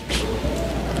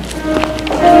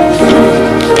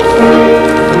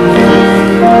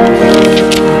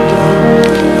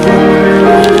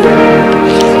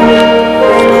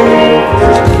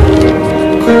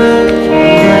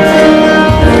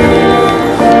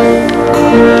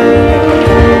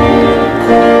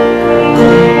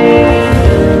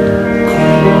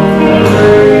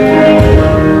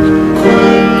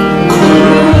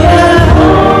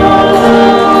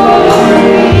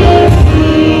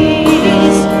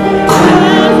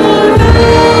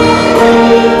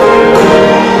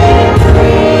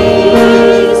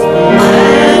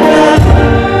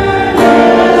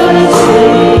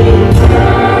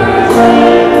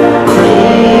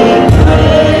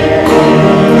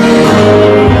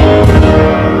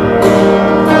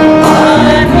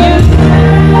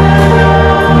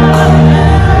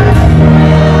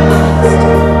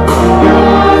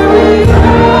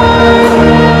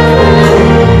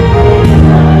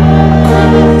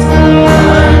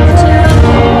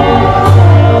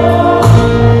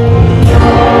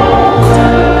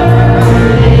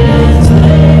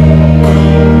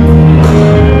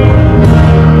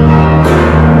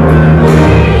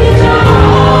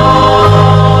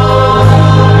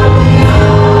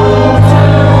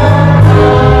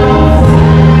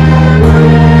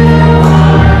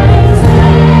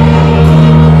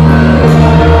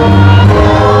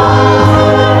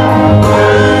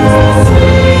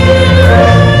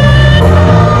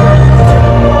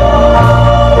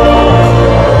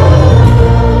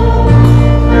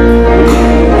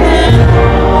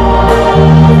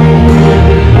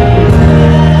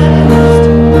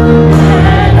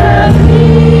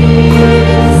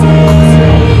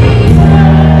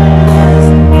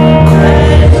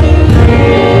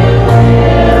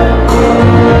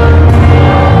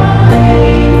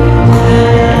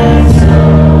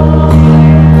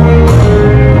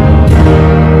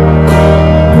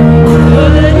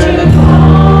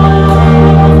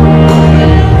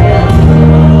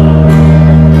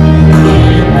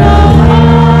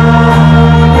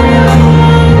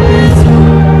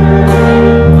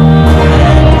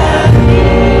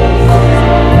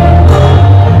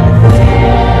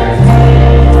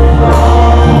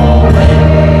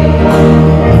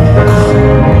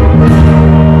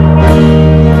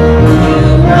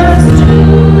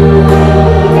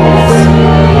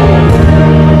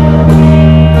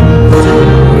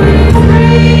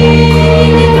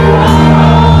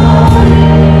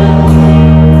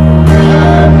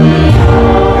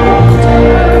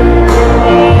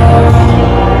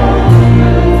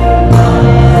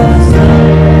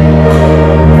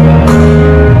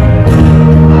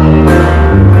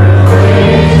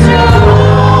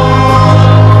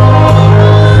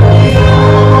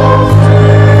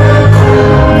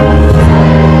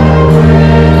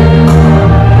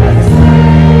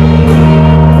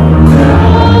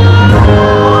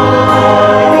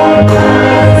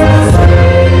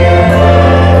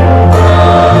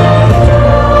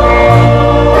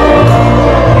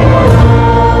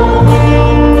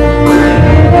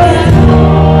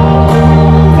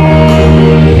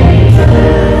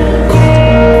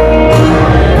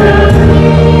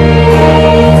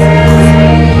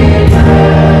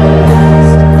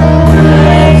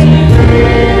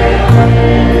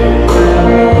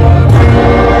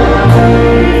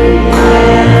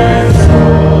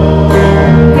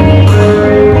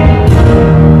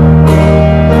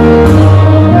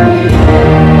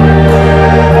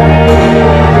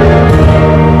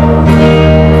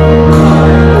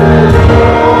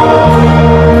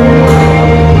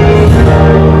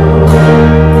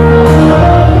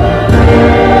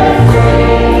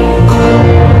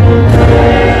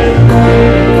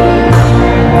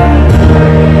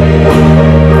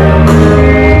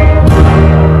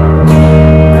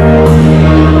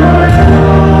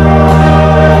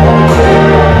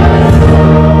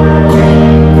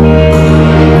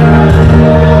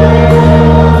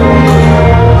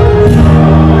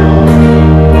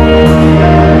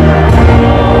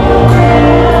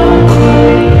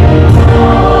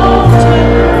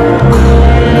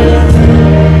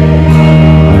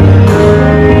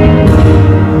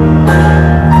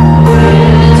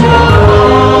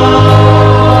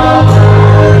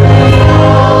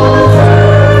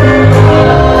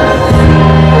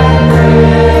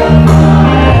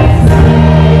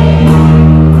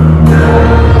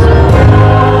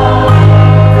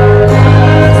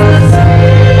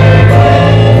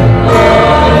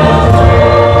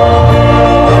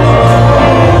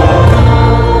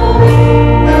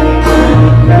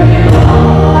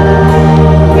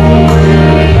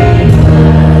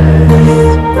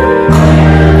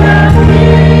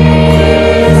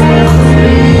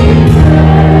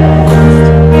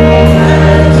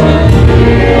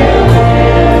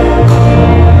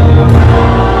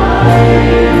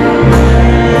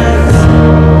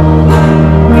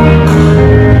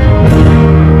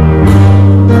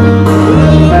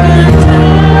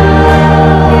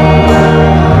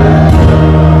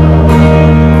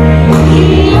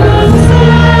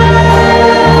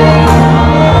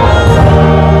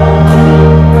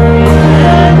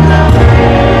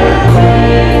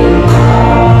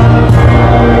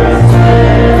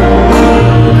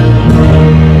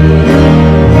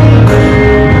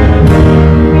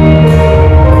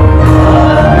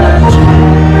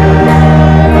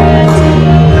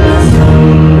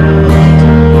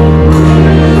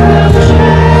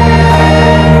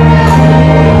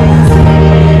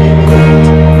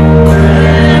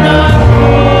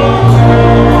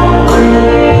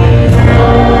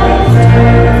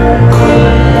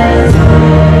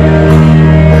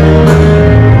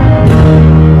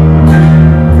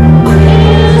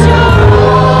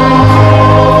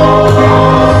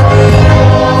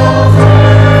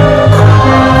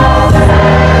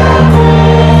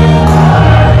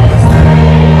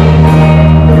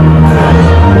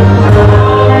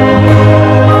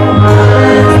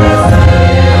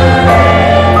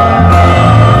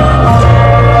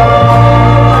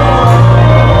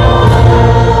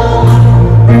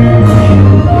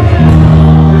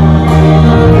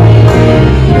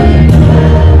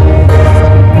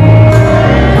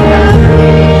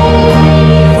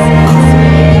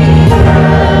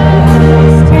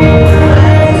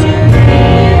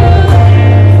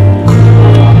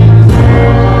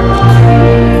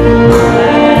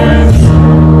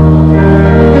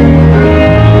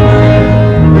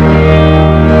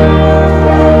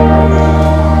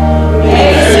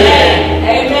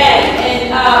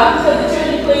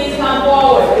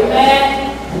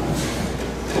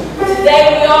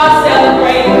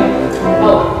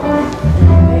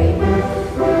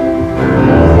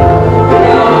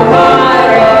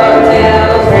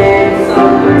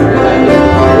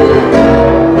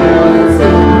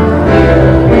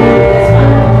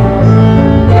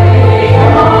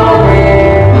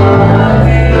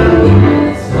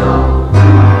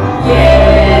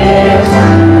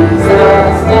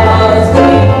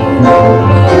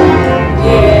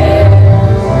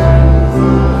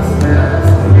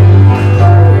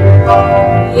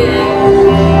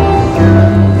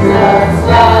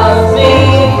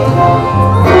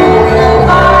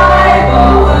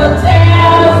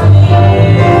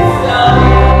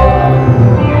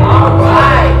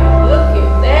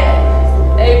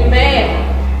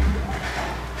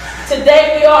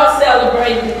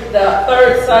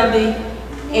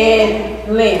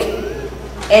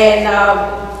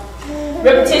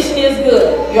 Repetition is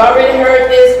good. You already heard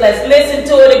this. Let's listen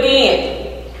to it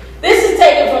again. This is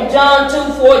taken from John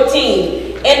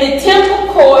 2:14. In the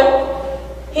temple court,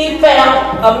 he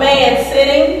found a man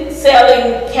sitting,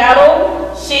 selling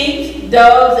cattle, sheep,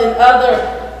 doves, and other,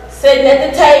 sitting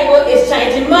at the table,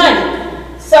 exchanging money.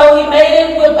 So he made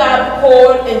a whip out of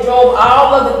cord and drove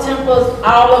all of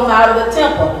them out of the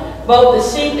temple, both the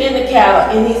sheep and the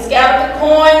cattle. And he scattered the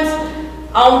coins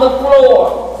on the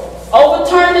floor,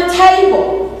 overturned the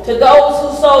table to those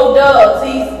who sold doves.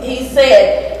 He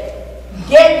said,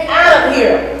 "Get out of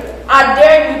here. I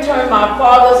dare you turn my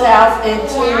father's house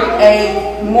into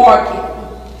a market."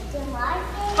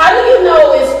 How do you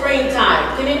know it's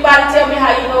springtime? Can anybody tell me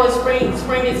how you know it's spring?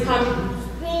 Spring is coming?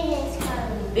 Spring is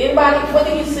coming. Anybody, what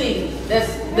do you see? That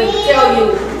tell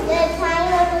you? The time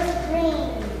of the spring.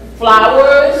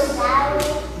 Flowers, Flowers.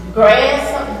 grass,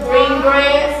 green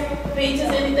grass, peaches,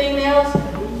 anything else?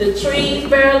 The trees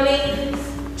bear leaves.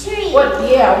 Tree.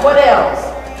 What else?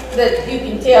 That you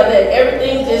can tell that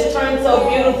everything just turned so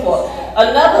beautiful.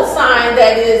 Another sign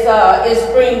that is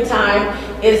springtime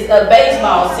is the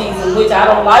baseball season, which I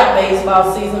don't like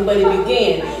baseball season, but it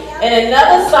began. And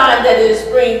another sign that is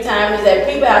springtime is that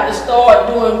people have to start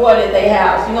doing what at their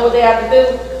house. You know what they have to do?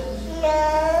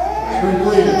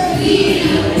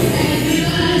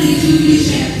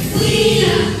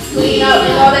 Clean up. You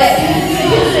know that?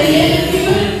 Sing it. You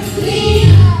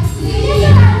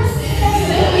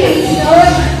know it?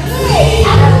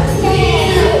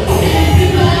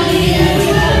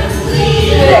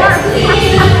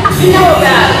 You know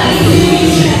about it.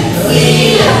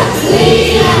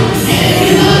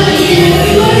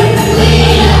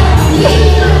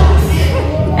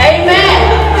 Amen.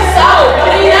 So,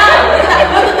 clean up.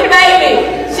 Look at the baby.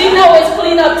 She knows it's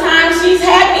clean up time. She's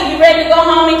happy. You ready to go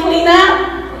home and clean up?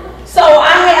 So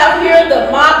I have here the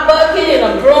mop bucket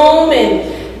and a broom and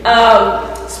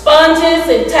sponges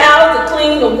and towels to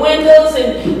clean the windows.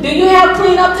 And do you have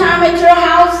clean up time at your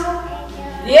house?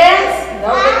 Yes?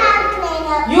 No.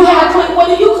 You have clean. What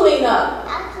do you clean up? I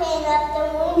clean up the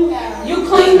windows. You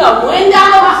clean the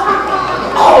windows?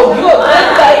 Oh, you're a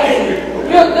good baby.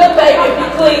 You're a good baby if you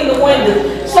clean the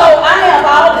windows. So I have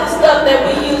all this stuff that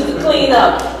we use to clean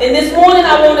up. And this morning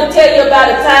I want to tell you about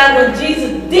a time when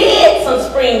Jesus did some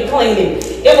spring cleaning.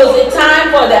 It was a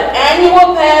time for the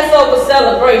annual Passover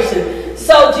celebration.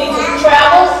 So Jesus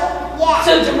travels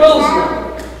to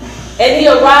Jerusalem. And he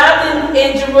arrived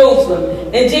in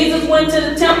Jerusalem. And Jesus went to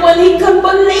the temple and he couldn't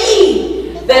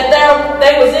believe that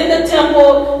they was in the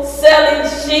temple selling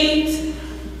sheep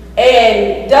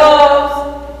and doves.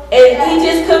 And he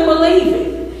just couldn't believe it.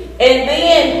 And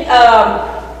then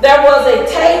there was a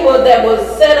table that was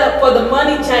set up for the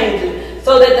money changers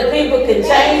so that the people could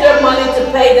change their money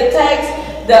to pay the tax,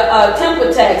 the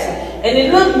temple taxes. And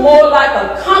it looked more like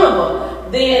a carnival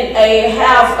than a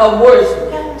house of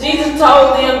worship. Jesus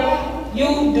told them,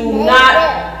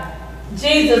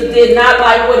 Jesus did not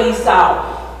like what he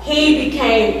saw. He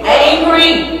became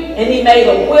angry and he made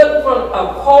a whip from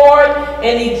a cord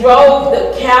and he drove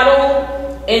the cattle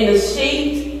and the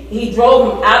sheep. He drove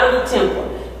them out of the temple.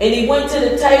 And he went to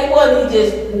the table and he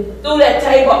just threw that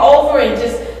table over and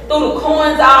just threw the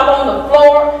coins all on the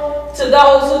floor. To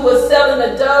those who were selling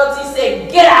the doves, he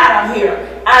said, "Get out of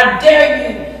here. I dare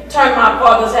you turn my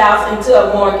father's house into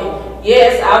a market."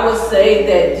 Yes, I would say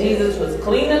that Jesus was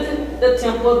cleaning the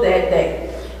temple that day.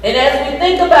 And as we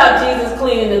think about Jesus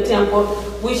cleaning the temple,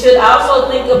 we should also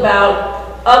think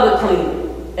about other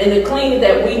cleaning and the cleaning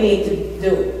that we need to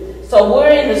do. So we're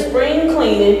in the spring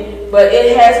cleaning, but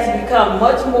it has to become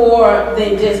much more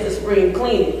than just the spring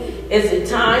cleaning. It's a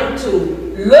time to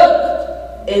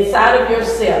look inside of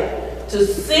yourself to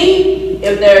see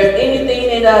if there's anything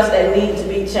in us that needs to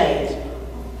be changed.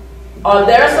 Are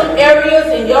there some areas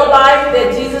in your life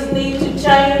that Jesus needs to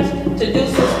change to do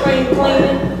some spring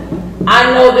cleaning?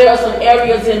 I know there are some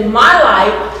areas in my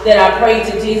life that I pray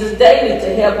to Jesus daily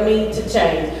to help me to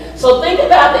change. So think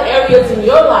about the areas in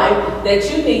your life that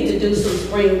you need to do some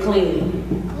spring cleaning.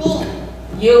 Me.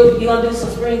 You're going to do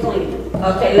some spring cleaning.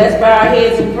 Okay, let's bow our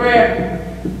heads in prayer.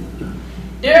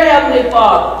 Dear Heavenly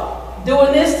Father,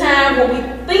 during this time when we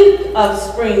think of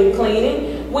spring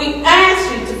cleaning, we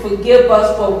ask you to forgive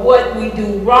us for what we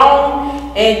do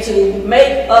wrong and to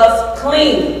make us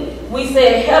clean. We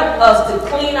said, help us to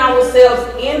clean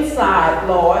ourselves inside,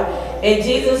 Lord. In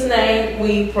Jesus' name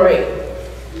we pray.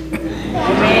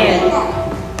 Amen.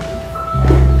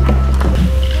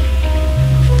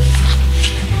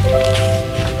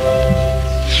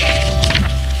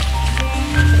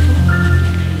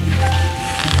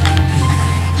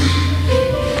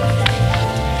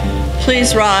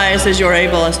 Please rise as you're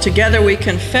able, as together we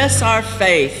confess our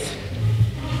faith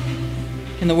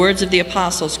in the words of the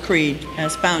Apostles' Creed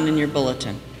as found in your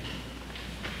bulletin.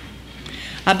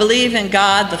 I believe in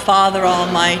God, the Father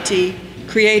Almighty,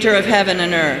 creator of heaven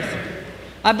and earth.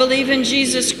 I believe in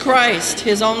Jesus Christ,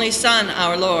 his only Son,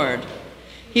 our Lord.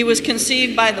 He was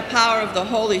conceived by the power of the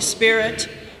Holy Spirit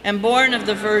and born of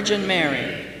the Virgin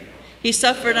Mary. He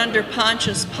suffered under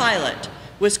Pontius Pilate,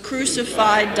 was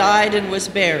crucified, died, and was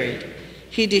buried.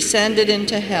 He descended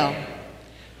into hell.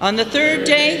 On the third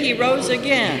day, he rose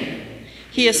again.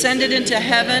 He ascended into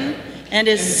heaven and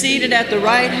is seated at the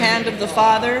right hand of the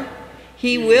Father.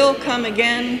 He will come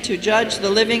again to judge the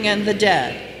living and the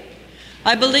dead.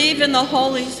 I believe in the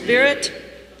Holy Spirit,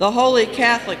 the Holy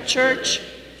Catholic Church,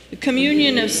 the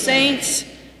communion of saints,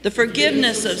 the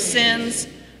forgiveness of sins,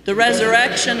 the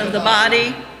resurrection of the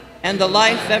body, and the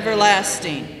life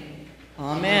everlasting.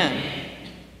 Amen.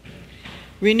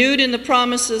 Renewed in the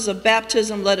promises of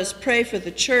baptism, let us pray for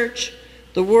the church,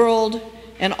 the world,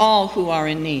 and all who are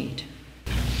in need.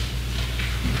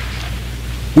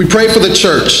 We pray for the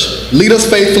church. Lead us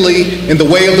faithfully in the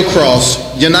way of the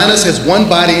cross. Unite us as one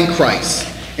body in Christ.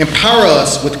 Empower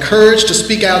us with courage to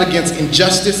speak out against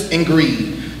injustice and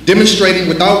greed, demonstrating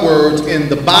with our words in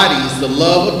the bodies the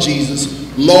love of Jesus.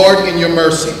 Lord, in your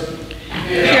mercy,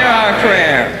 hear our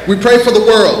prayer. We pray for the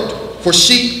world, for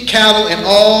sheep, cattle, and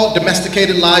all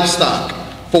domesticated livestock,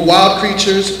 for wild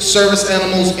creatures, service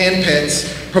animals, and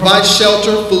pets. Provide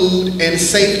shelter, food, and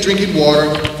safe drinking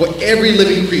water for every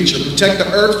living creature. Protect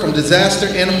the earth from disaster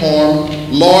and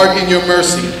harm. Lord, in your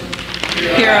mercy,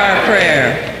 hear our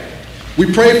prayer.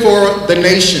 We pray for the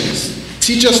nations.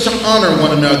 Teach us to honor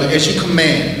one another as you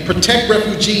command. Protect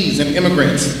refugees and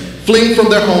immigrants fleeing from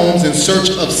their homes in search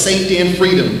of safety and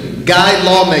freedom. Guide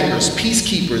lawmakers,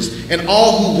 peacekeepers, and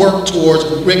all who work towards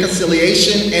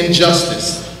reconciliation and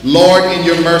justice. Lord, in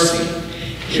your mercy,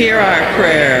 hear our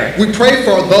prayer. We pray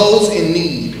for those in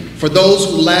need, for those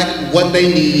who lack what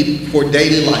they need for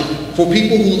daily life, for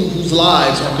people whose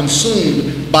lives are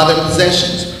consumed by their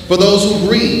possessions, for those who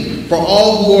grieve, for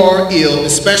all who are ill,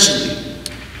 especially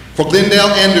for Glendale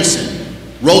Anderson,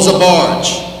 Rosa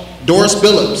Barge, Doris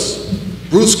Billups,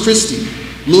 Bruce Christie,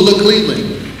 Lula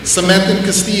Cleveland, Samantha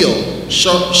Castillo,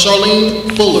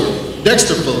 Charlene Fuller,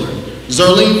 Dexter Fuller,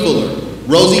 Zerlene Fuller,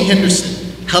 Rosie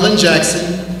Henderson, Helen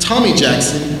Jackson, Tommy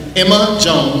Jackson, Emma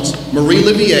Jones, Marie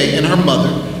Livier and her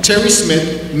mother, Terry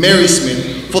Smith, Mary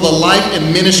Smith, for the life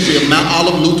and ministry of Mount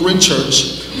Olive Lutheran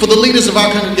Church, for the leaders of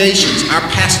our congregations, our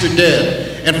Pastor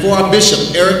Deb, and for our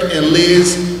Bishop Eric and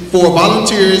Liz, for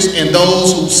volunteers and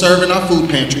those who serve in our food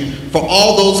pantry, for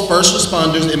all those first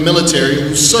responders and military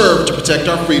who serve to protect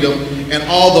our freedom, and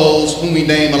all those whom we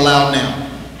name aloud now.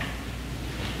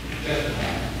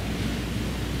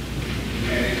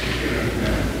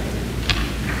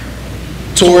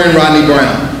 Tori and Rodney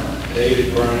Brown.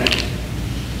 David Bryant.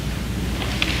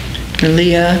 For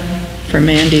Leah, for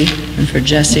Mandy, and for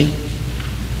Jesse.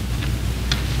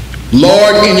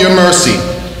 Lord, in your mercy,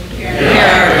 hear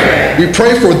our prayer. We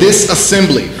pray for this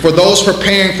assembly, for those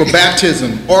preparing for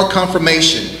baptism or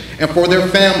confirmation, and for their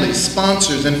families,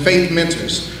 sponsors, and faith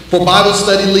mentors, for Bible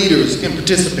study leaders and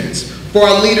participants, for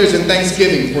our leaders in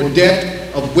Thanksgiving, for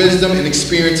depth of wisdom and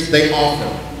experience they offer.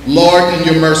 Lord, in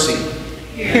your mercy,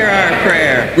 hear our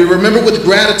prayer. We remember with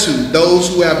gratitude those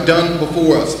who have done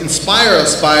before us. Inspire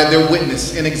us by their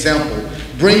witness and example.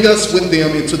 Bring us with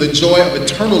them into the joy of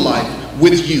eternal life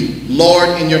with you. Lord,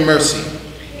 in your mercy,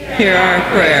 hear our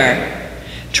prayer.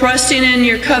 Trusting in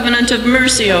your covenant of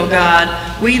mercy, O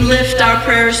God, we lift our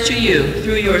prayers to you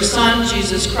through your Son,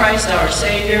 Jesus Christ, our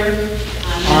Savior.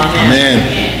 Amen.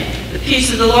 Amen. The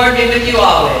peace of the Lord be with you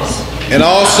always. And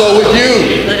also with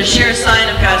you. Let us share a sign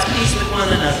of God's peace with one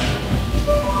another.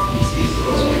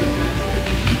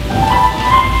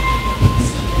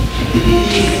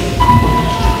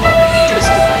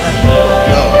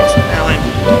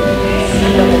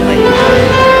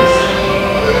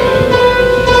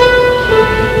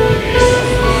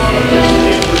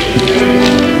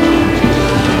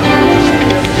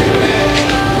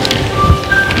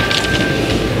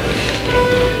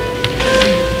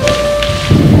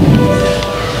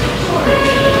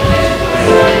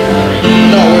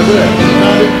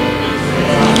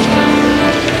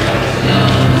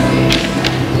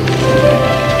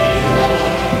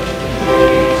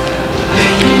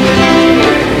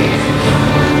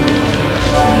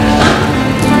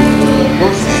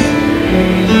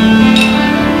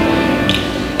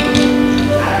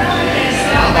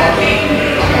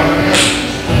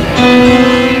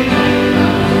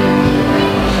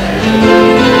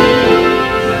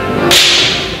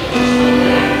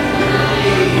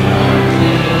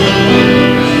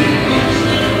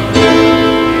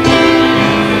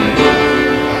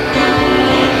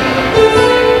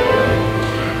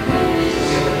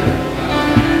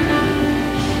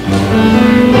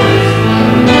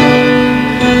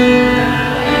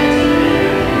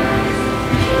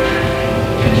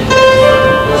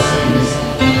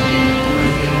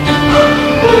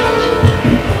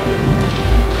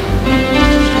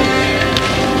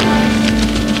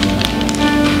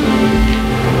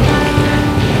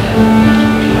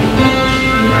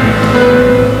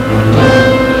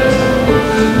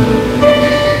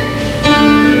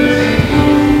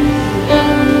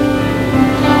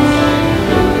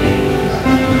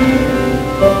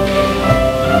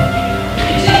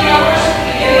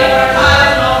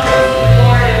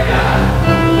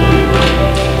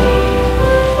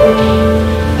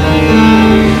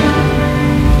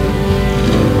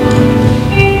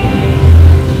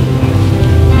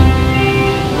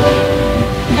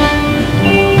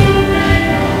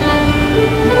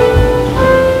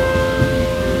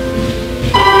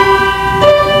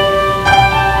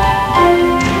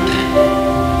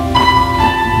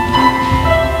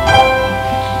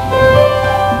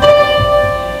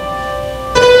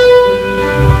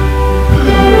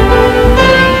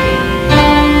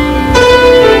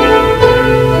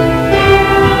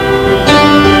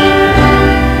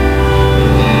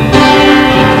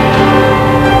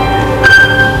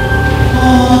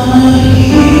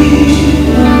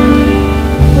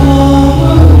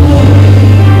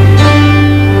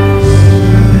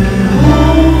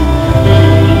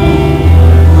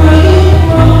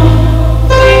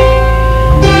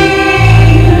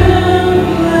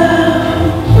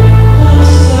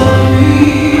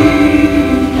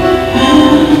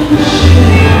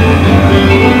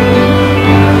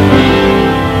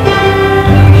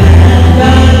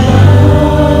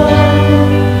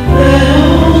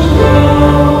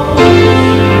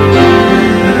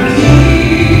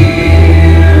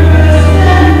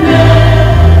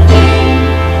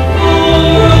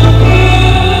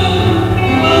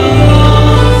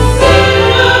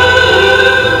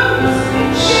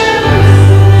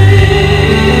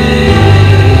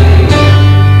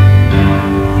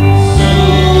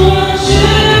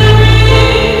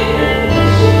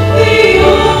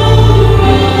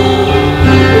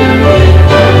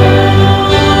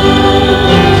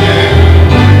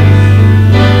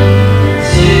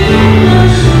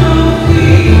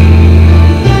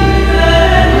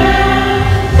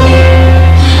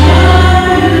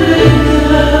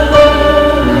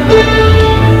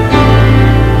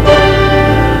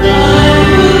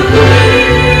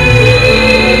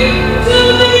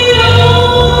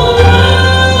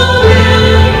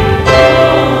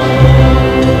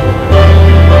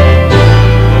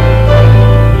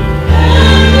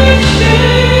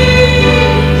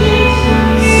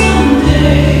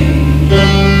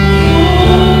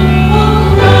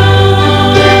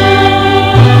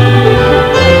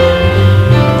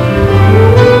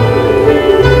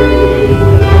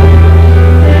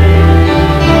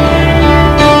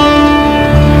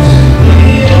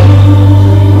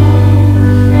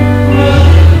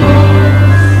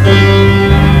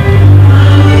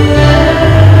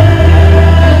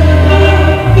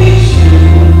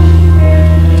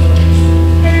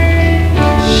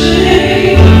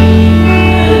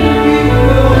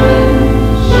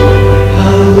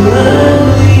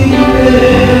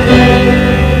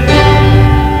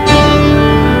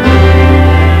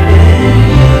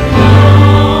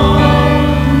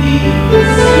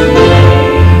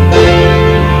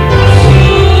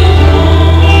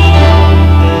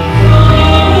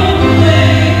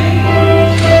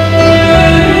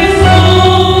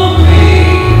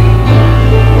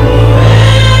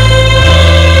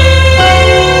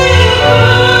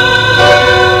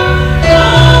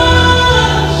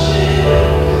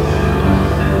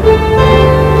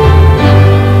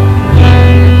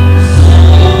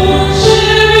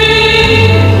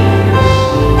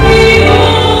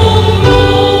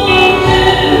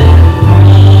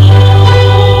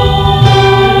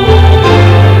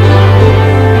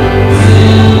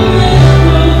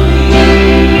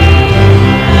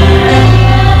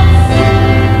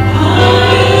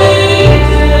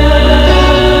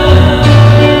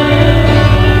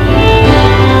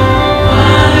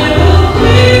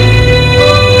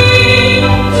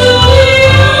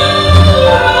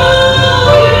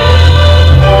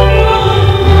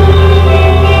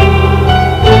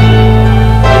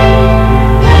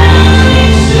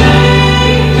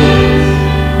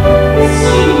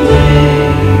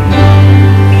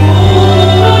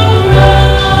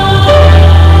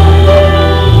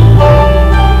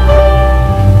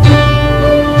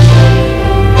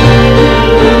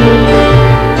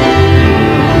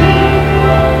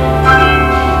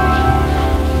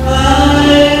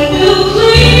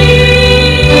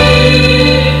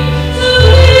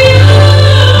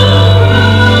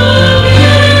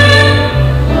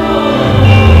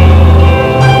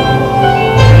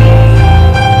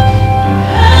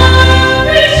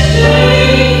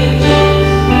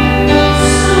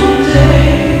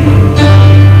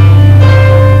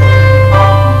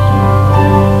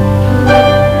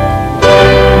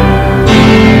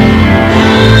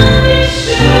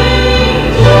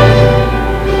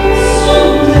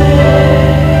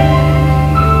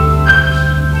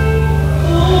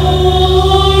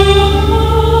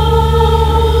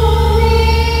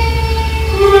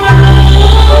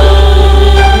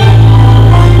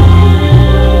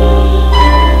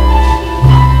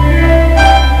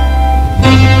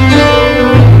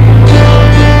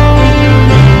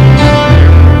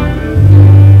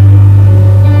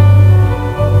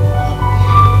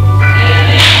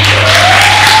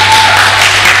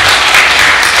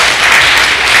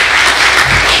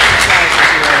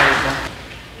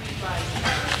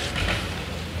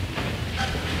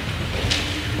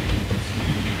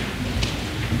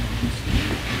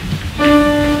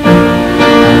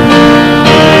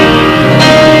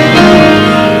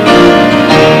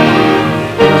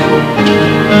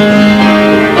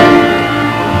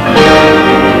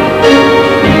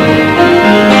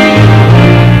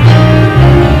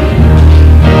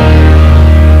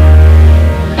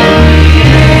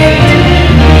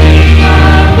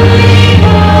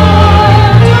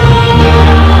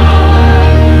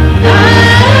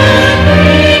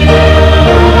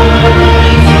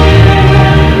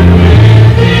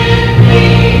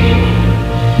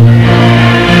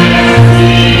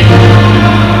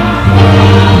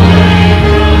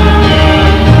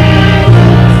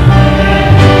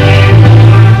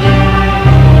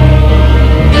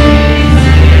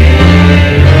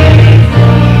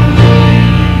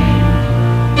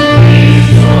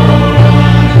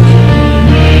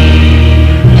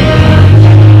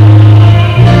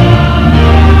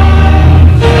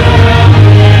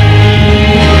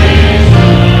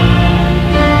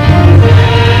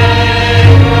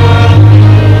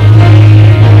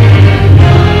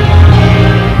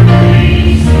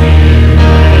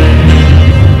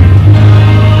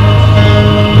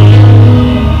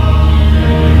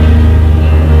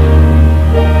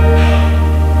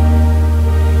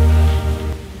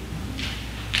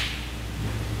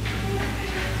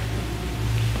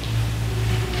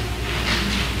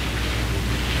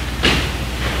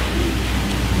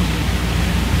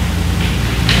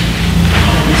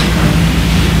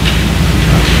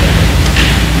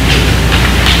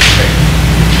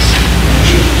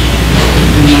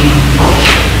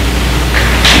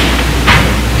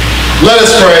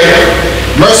 us pray.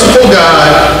 Merciful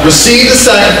God, receive the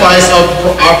sacrifice of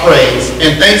our praise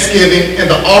and thanksgiving and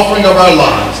the offering of our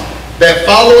lives, that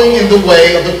following in the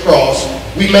way of the cross,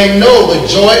 we may know the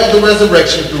joy of the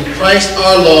resurrection through Christ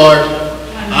our Lord.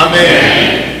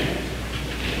 Amen.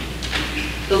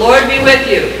 The Lord be with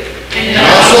you. And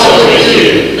also with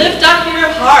you. Lift up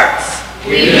your hearts.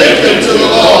 We lift them to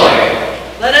the Lord.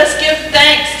 Let us give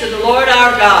thanks to the Lord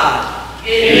our God.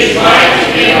 It is right to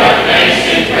give our thanks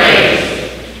and praise.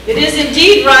 It is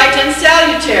indeed right and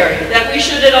salutary that we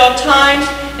should at all times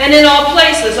and in all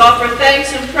places offer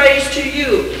thanks and praise to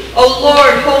you, O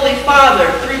Lord, Holy Father,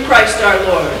 through Christ our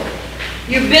Lord.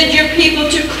 You bid your people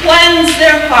to cleanse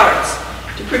their hearts,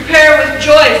 to prepare with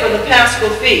joy for the Paschal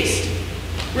feast.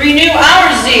 Renew our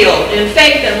zeal in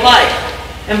faith and life,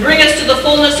 and bring us to the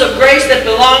fullness of grace that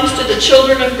belongs to the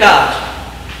children of God.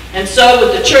 And so,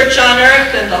 with the church on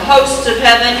earth and the hosts of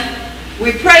heaven,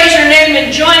 we praise your name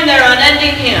and join their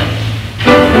unending hymn.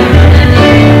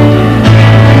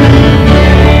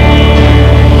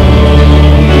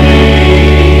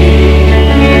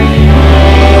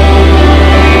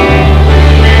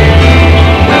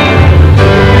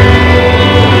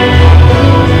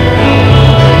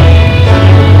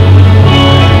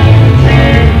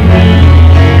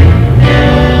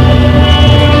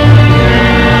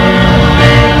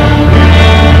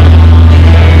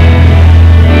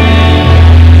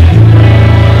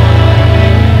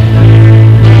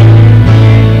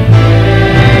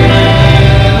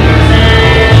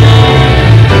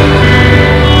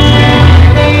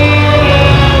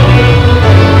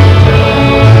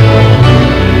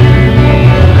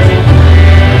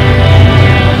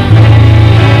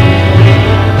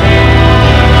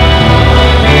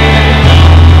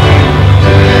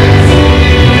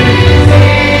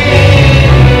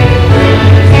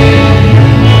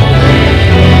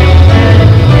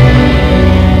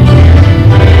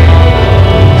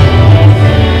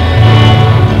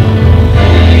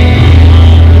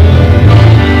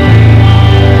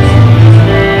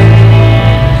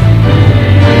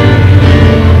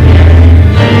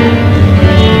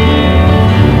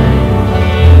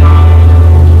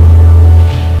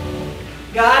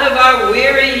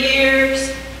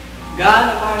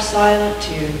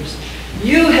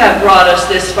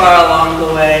 This far along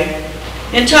the way.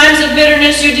 In times of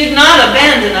bitterness, you did not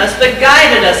abandon us, but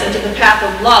guided us into the path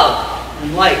of love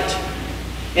and light.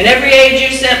 In every age,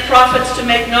 you sent prophets to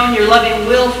make known your loving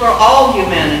will for all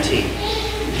humanity.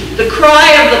 The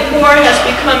cry of the poor has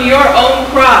become your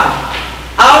own cry.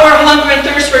 Our hunger and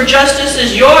thirst for justice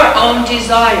is your own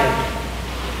desire.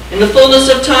 In the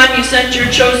fullness of time, you sent your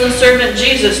chosen servant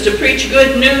Jesus to preach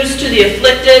good news to the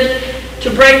afflicted, to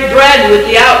break bread with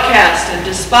the outcast and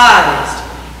despised,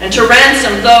 and to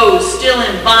ransom those still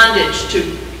in bondage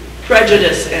to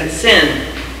prejudice and sin.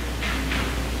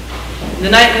 In the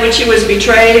night in which he was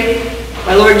betrayed,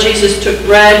 my Lord Jesus took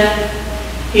bread,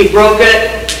 he broke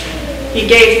it, he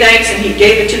gave thanks, and he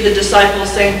gave it to the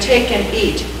disciples, saying, "Take and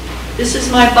eat. This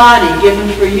is my body given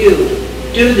for you.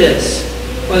 Do this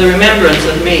for the remembrance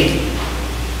of me."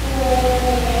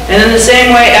 And in the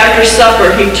same way, after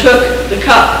supper, he took the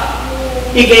cup.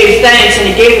 He gave thanks, and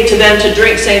he gave it to them to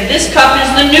drink, saying, "This cup is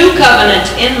the new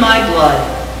covenant in my blood,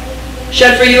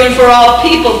 shed for you and for all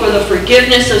people for the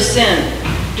forgiveness of sin.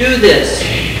 Do this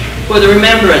for the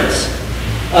remembrance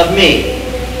of me."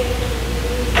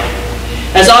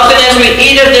 As often as we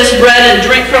eat of this bread and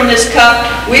drink from this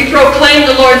cup, we proclaim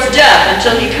the Lord's death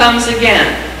until he comes again.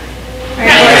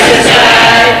 Christ has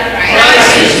died,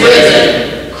 Christ is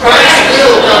risen, Christ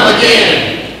will come again.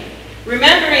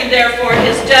 Remembering, therefore,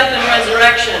 his death and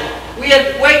resurrection, we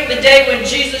await the day when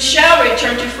Jesus shall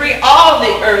return to free all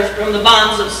the earth from the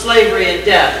bonds of slavery and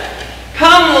death.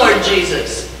 Come, Lord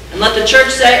Jesus, and let the church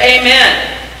say amen.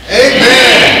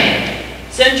 Amen.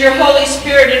 Send your Holy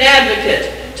Spirit and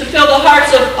advocate to fill the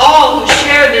hearts of all who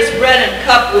share this bread and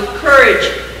cup with courage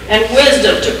and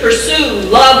wisdom to pursue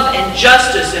love and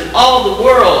justice in all the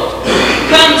world.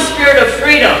 Come, Spirit of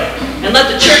freedom, and let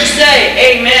the church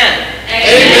say amen.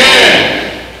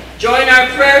 Amen. Join our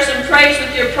prayers and praise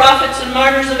with your prophets and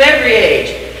martyrs of every age,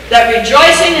 that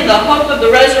rejoicing in the hope of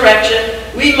the resurrection,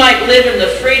 we might live in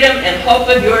the freedom and hope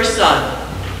of your Son.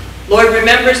 Lord,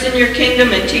 remember us in your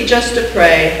kingdom and teach us to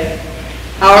pray.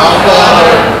 Our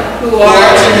Father, who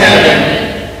art in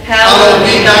heaven, hallowed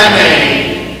be thy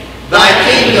name. Thy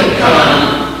kingdom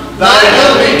come, thy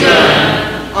will be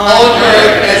done, on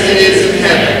earth as it is in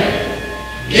heaven.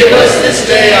 Give us this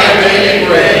day our daily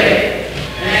bread,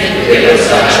 and forgive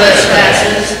us our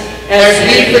trespasses, as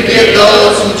we forgive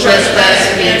those who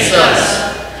trespass against us.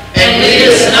 And lead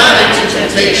us not into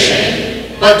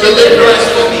temptation, but deliver us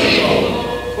from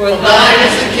evil. For thine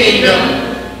is the kingdom,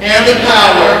 and the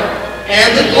power,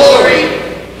 and the glory,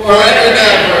 forever and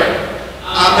ever.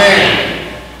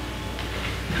 Amen.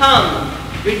 Come,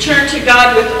 return to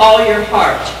God with all your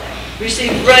heart.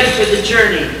 Receive bread for the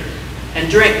journey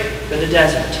and drink for the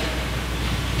desert.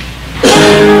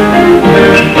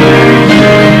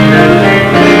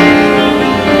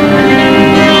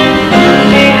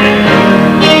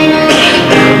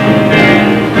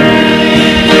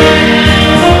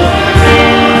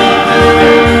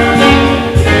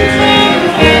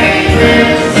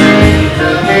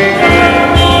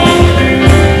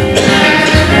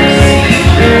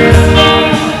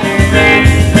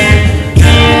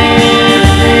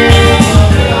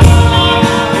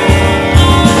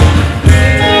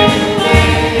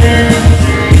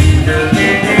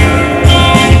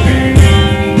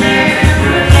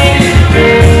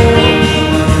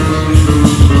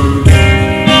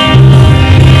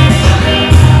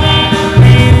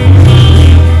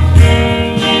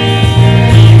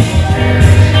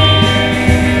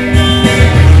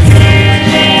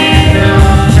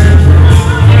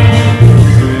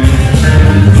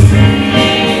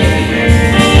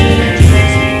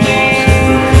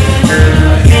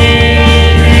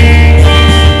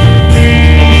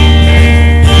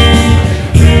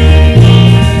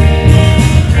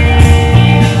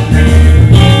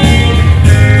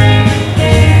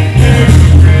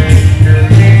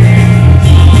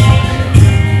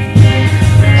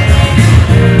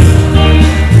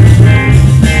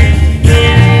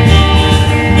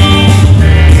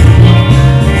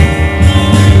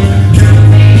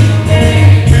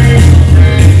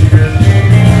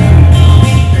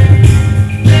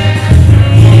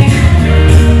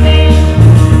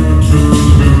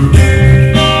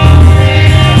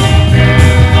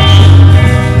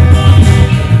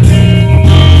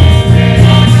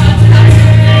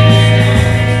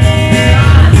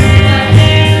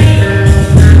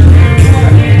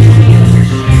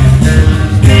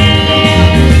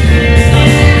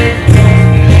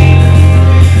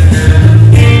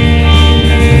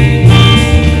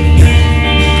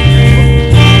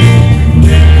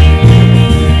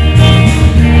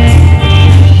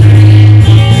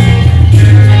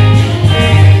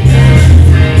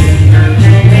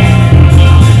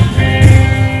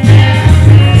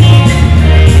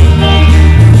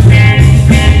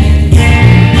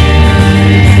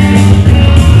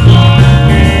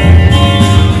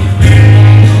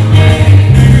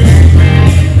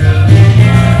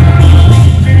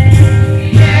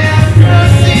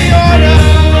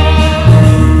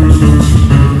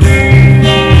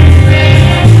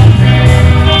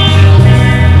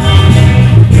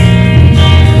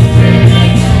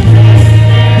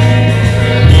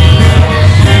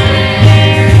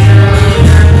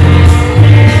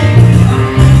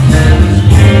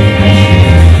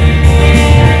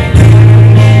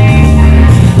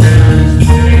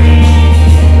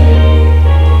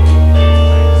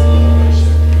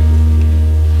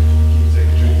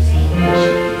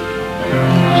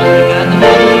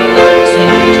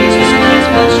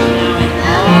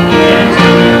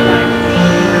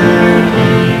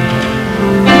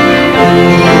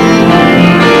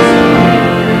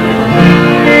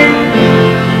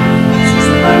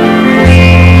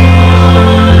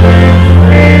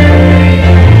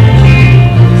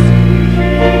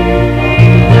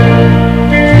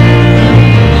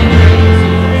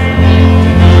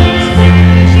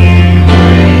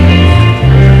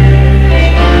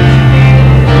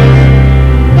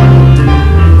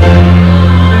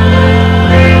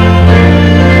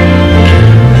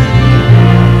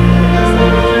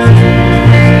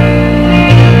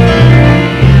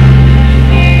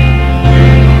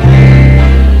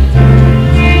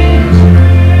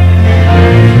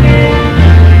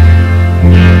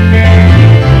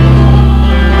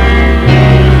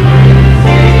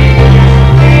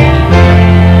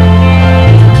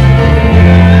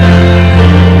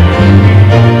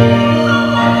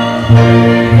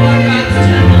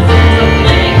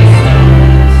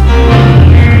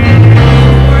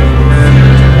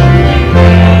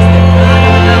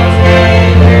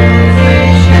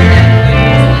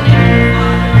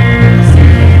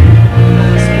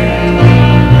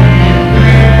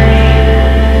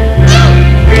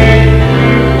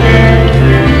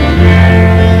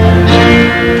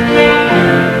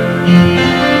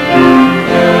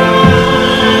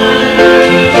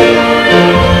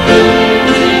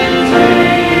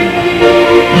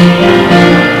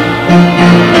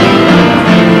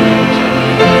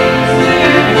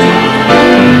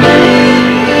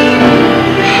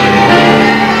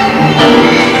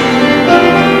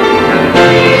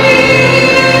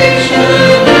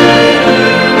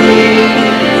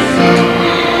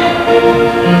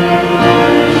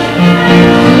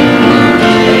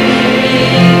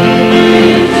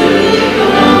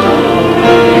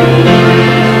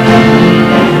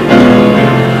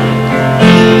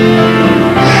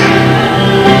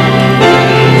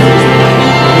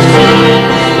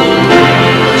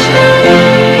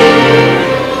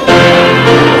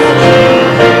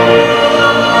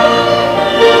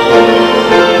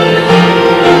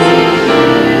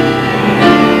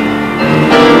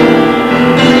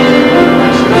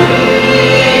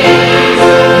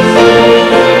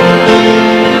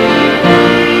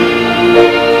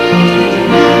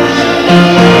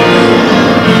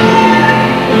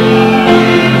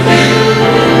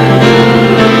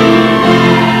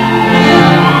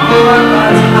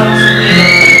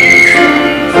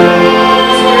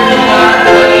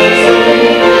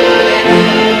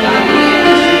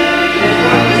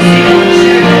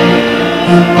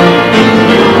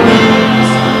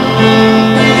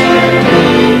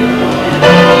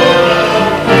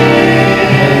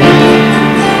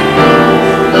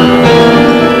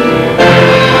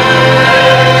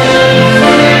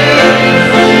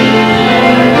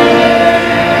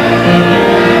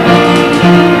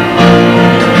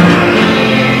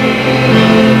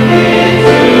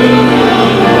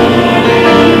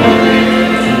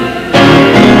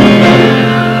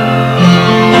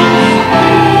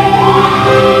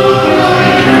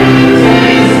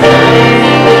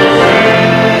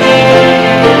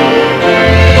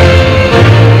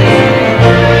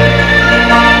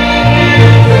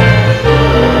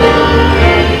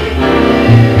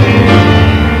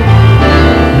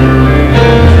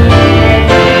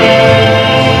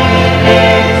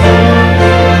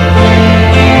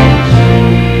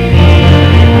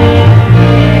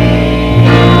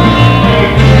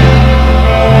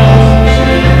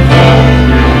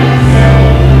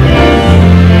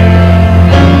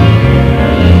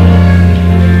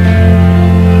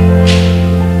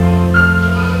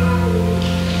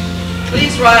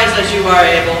 rise as you are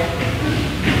able.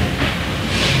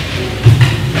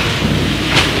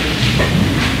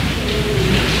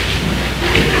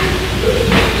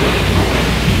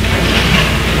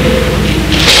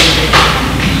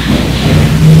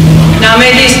 Now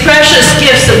may these precious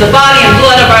gifts of the body and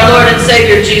blood of our Lord and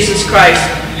Savior Jesus Christ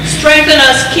strengthen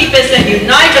us, keep us, and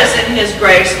unite us in his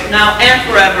grace, now and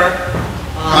forever.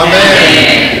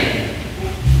 Amen.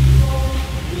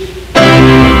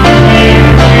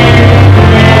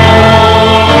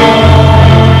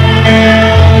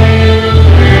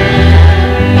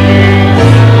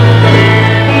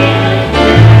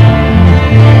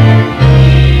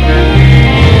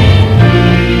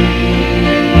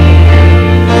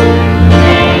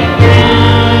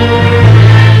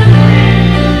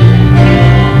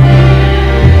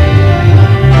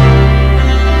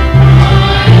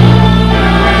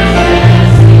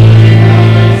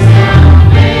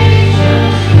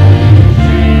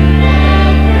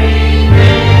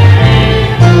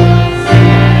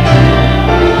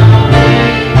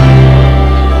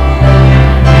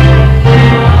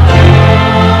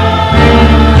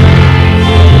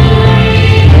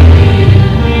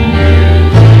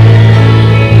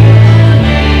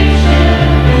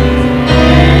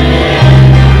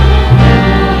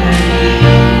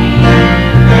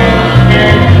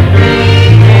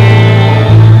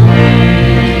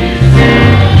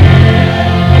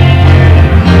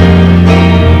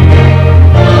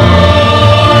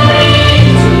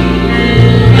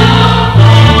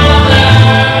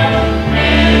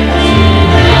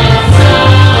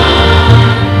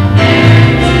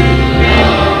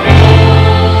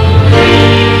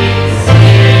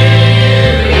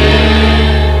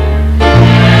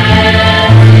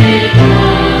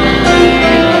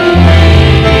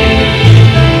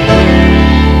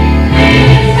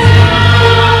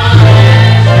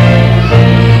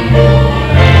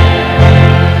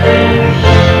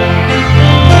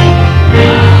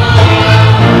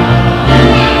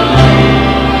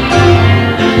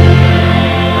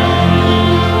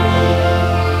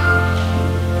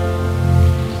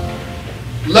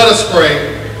 Let us pray.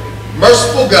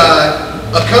 Merciful God,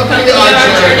 accompany our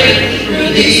journey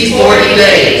through these 40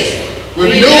 days.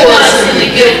 Renew us in the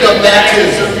gift of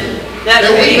baptism, that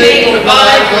we may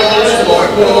provide those who are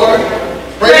poor,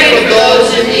 pray for those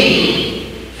in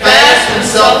need, fast in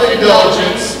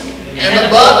self-indulgence, and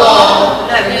above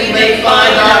all, that we may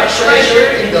find our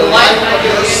treasure in the life of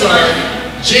your Son,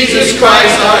 Jesus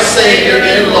Christ, our Savior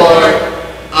and Lord.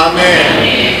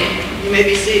 Amen. You may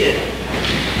be seated.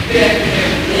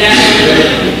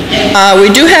 We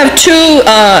do have two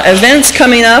events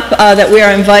coming up that we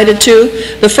are invited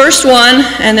to. The first one,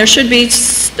 and there should be,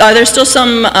 there's still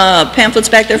some pamphlets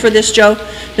back there for this, Joe?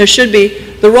 There should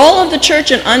be. The Role of the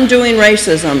Church in Undoing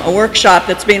Racism, a workshop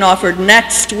that's being offered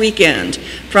next weekend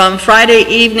from Friday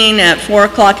evening at 4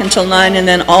 o'clock until 9 and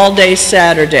then all day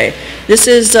Saturday. This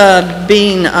is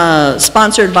being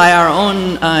sponsored by our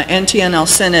own NTNL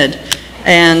Synod,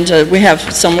 and we have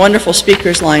some wonderful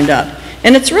speakers lined up.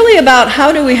 And it's really about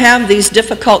how do we have these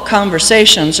difficult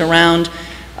conversations around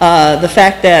the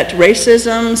fact that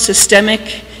racism,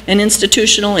 systemic and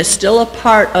institutional, is still a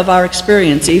part of our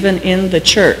experience, even in the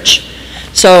church.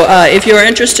 So if you're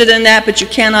interested in that, but you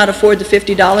cannot afford the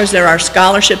 $50, there are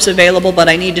scholarships available, but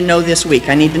I need to know this week.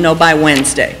 I need to know by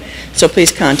Wednesday. So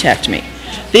please contact me.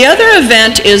 The other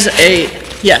event is a,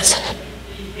 yes?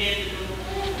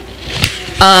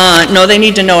 No, they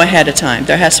need to know ahead of time.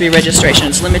 There has to be registration.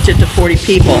 It's limited to 40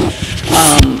 people.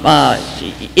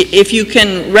 If you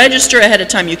can register ahead of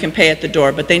time, you can pay at the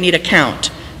door, but they need a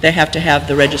count. They have to have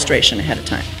the registration ahead of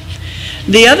time.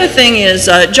 The other thing is,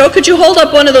 Joe, could you hold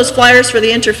up one of those flyers for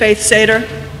the Interfaith Seder?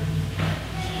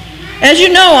 As you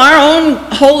know, our own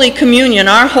Holy Communion,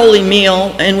 our holy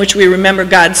meal in which we remember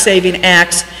God's saving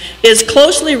acts, is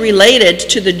closely related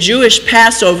to the Jewish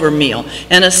Passover meal.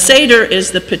 And a Seder is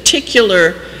the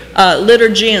particular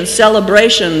liturgy and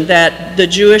celebration that the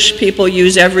Jewish people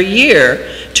use every year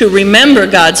to remember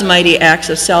God's mighty acts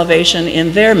of salvation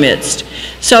in their midst.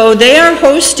 So they are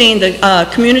hosting,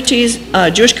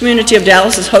 the Jewish community of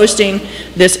Dallas is hosting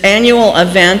this annual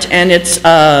event, and it's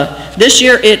this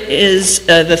year it is,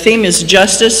 the theme is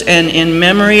Justice and in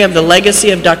memory of the legacy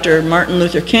of Dr. Martin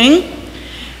Luther King.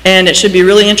 And it should be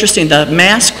really interesting. The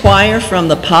mass choir from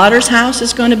the Potter's House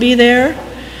is going to be there.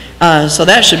 So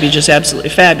that should be just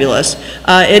absolutely fabulous.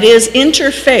 It is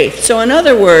interfaith. So in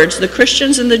other words, the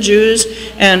Christians and the Jews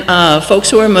and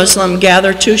folks who are Muslim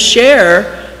gather to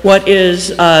share what is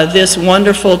this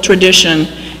wonderful tradition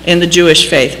in the Jewish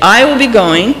faith. I will be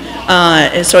going.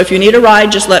 So if you need a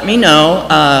ride, just let me know.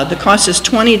 The cost is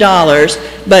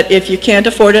 $20, but if you can't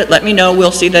afford it, let me know.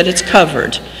 We'll see that it's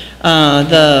covered.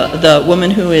 The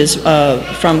woman who is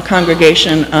from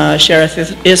Congregation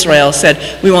Shereth Israel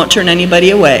said, we won't turn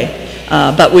anybody away,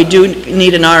 but we do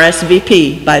need an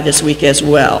RSVP by this week as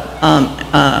well.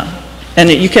 And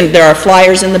there are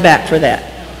flyers in the back for that.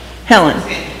 Helen.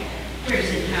 Where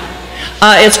is it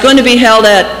held? It's going to be held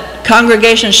at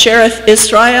Congregation Shereth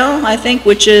Israel, I think,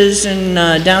 which is in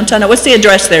downtown. What's the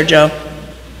address there, Joe?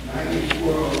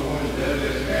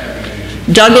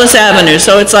 9401 Douglas Avenue.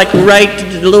 So it's like right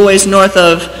a little ways north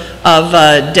of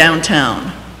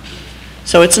downtown.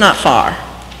 So it's not far.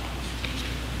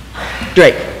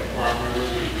 Drake.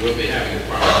 We'll be having a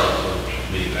choir rehearsal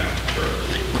immediately after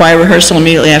church. Choir rehearsal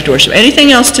immediately after worship.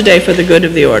 Anything else today for the good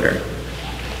of the order?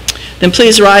 Then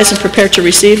please rise and prepare to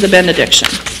receive the benediction.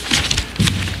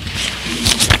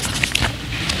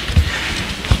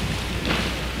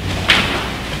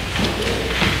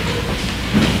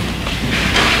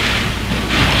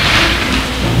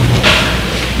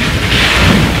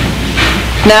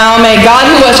 Now may God,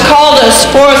 who has called us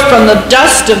forth from the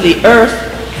dust of the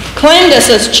earth, claimed us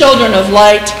as children of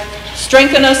light,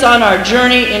 strengthen us on our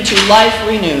journey into life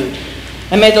renewed.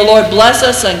 And may the Lord bless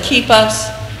us and keep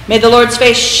us. May the Lord's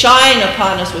face shine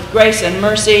upon us with grace and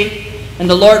mercy, and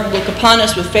the Lord look upon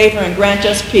us with favor and grant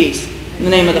us peace. In the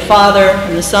name of the Father,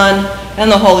 and the Son,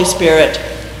 and the Holy Spirit.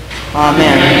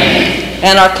 Amen.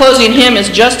 And our closing hymn is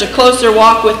Just a Closer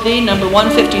Walk with Thee, number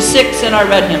 156 in our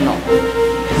red hymnal. 6 in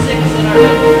our red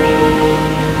hymnal.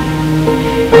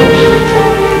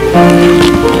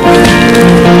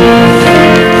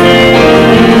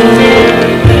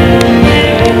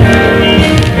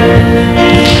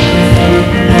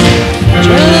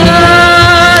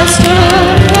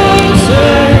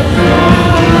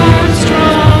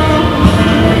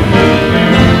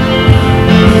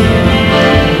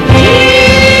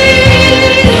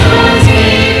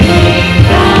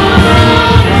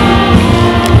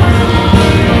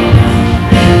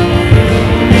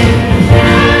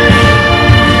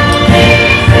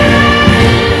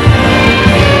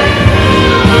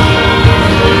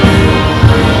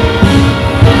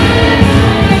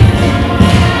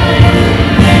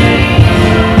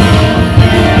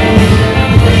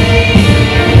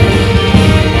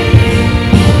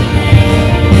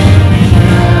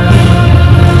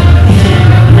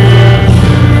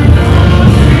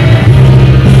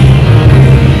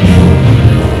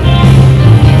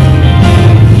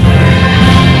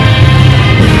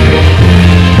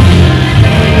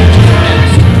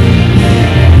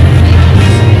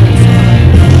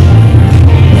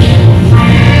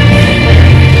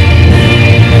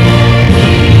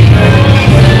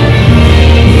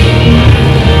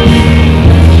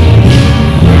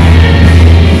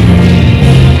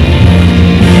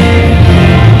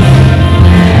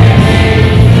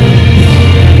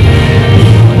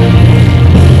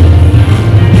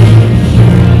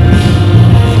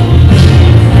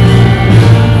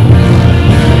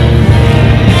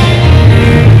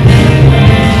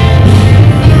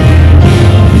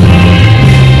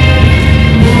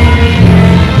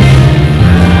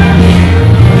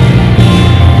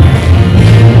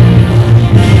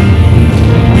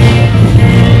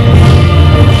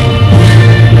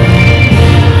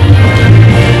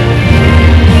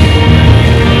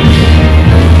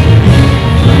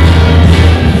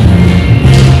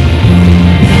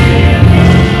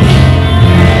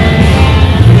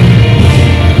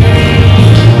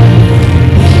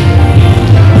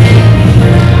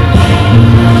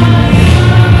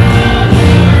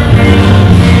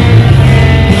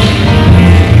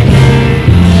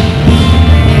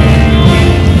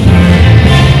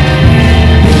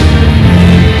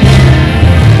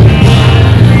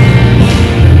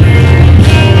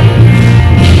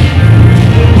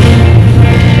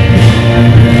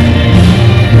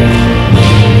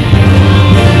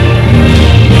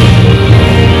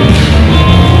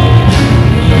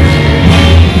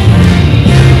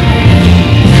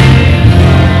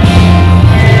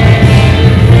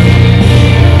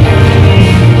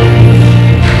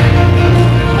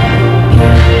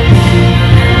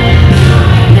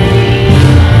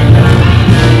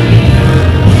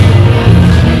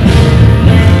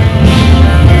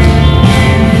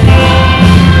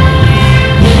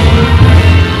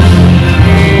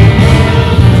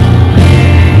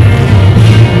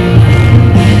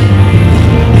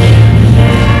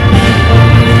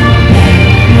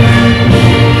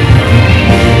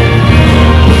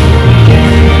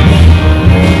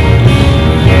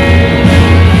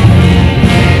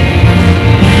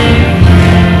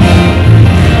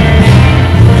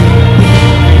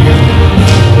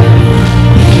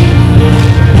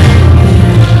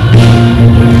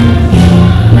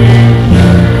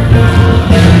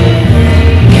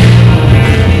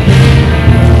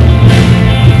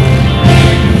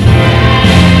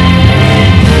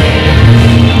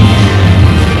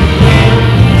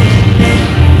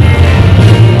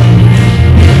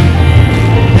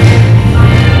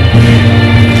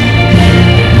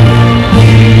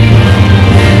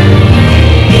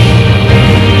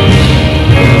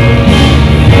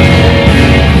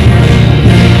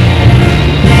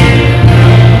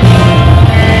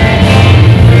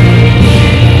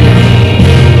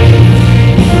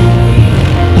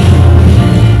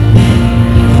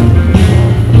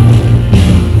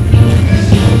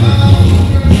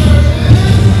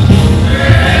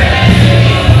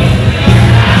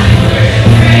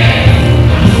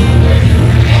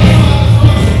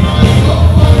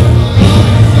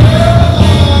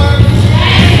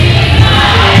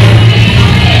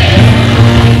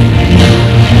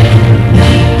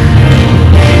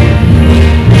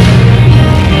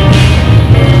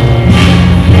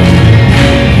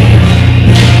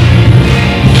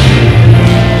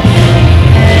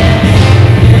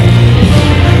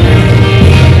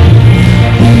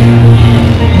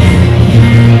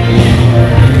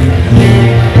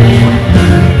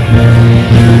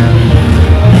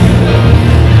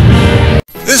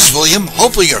 William,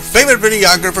 hopefully your favorite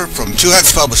videographer from Two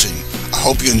Hats Publishing. I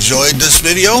hope you enjoyed this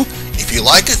video. If you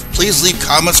like it, please leave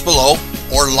comments below,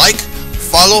 or like,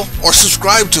 follow, or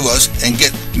subscribe to us and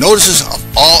get notices of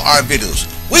all our videos.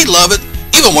 We love it,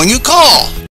 even when you call.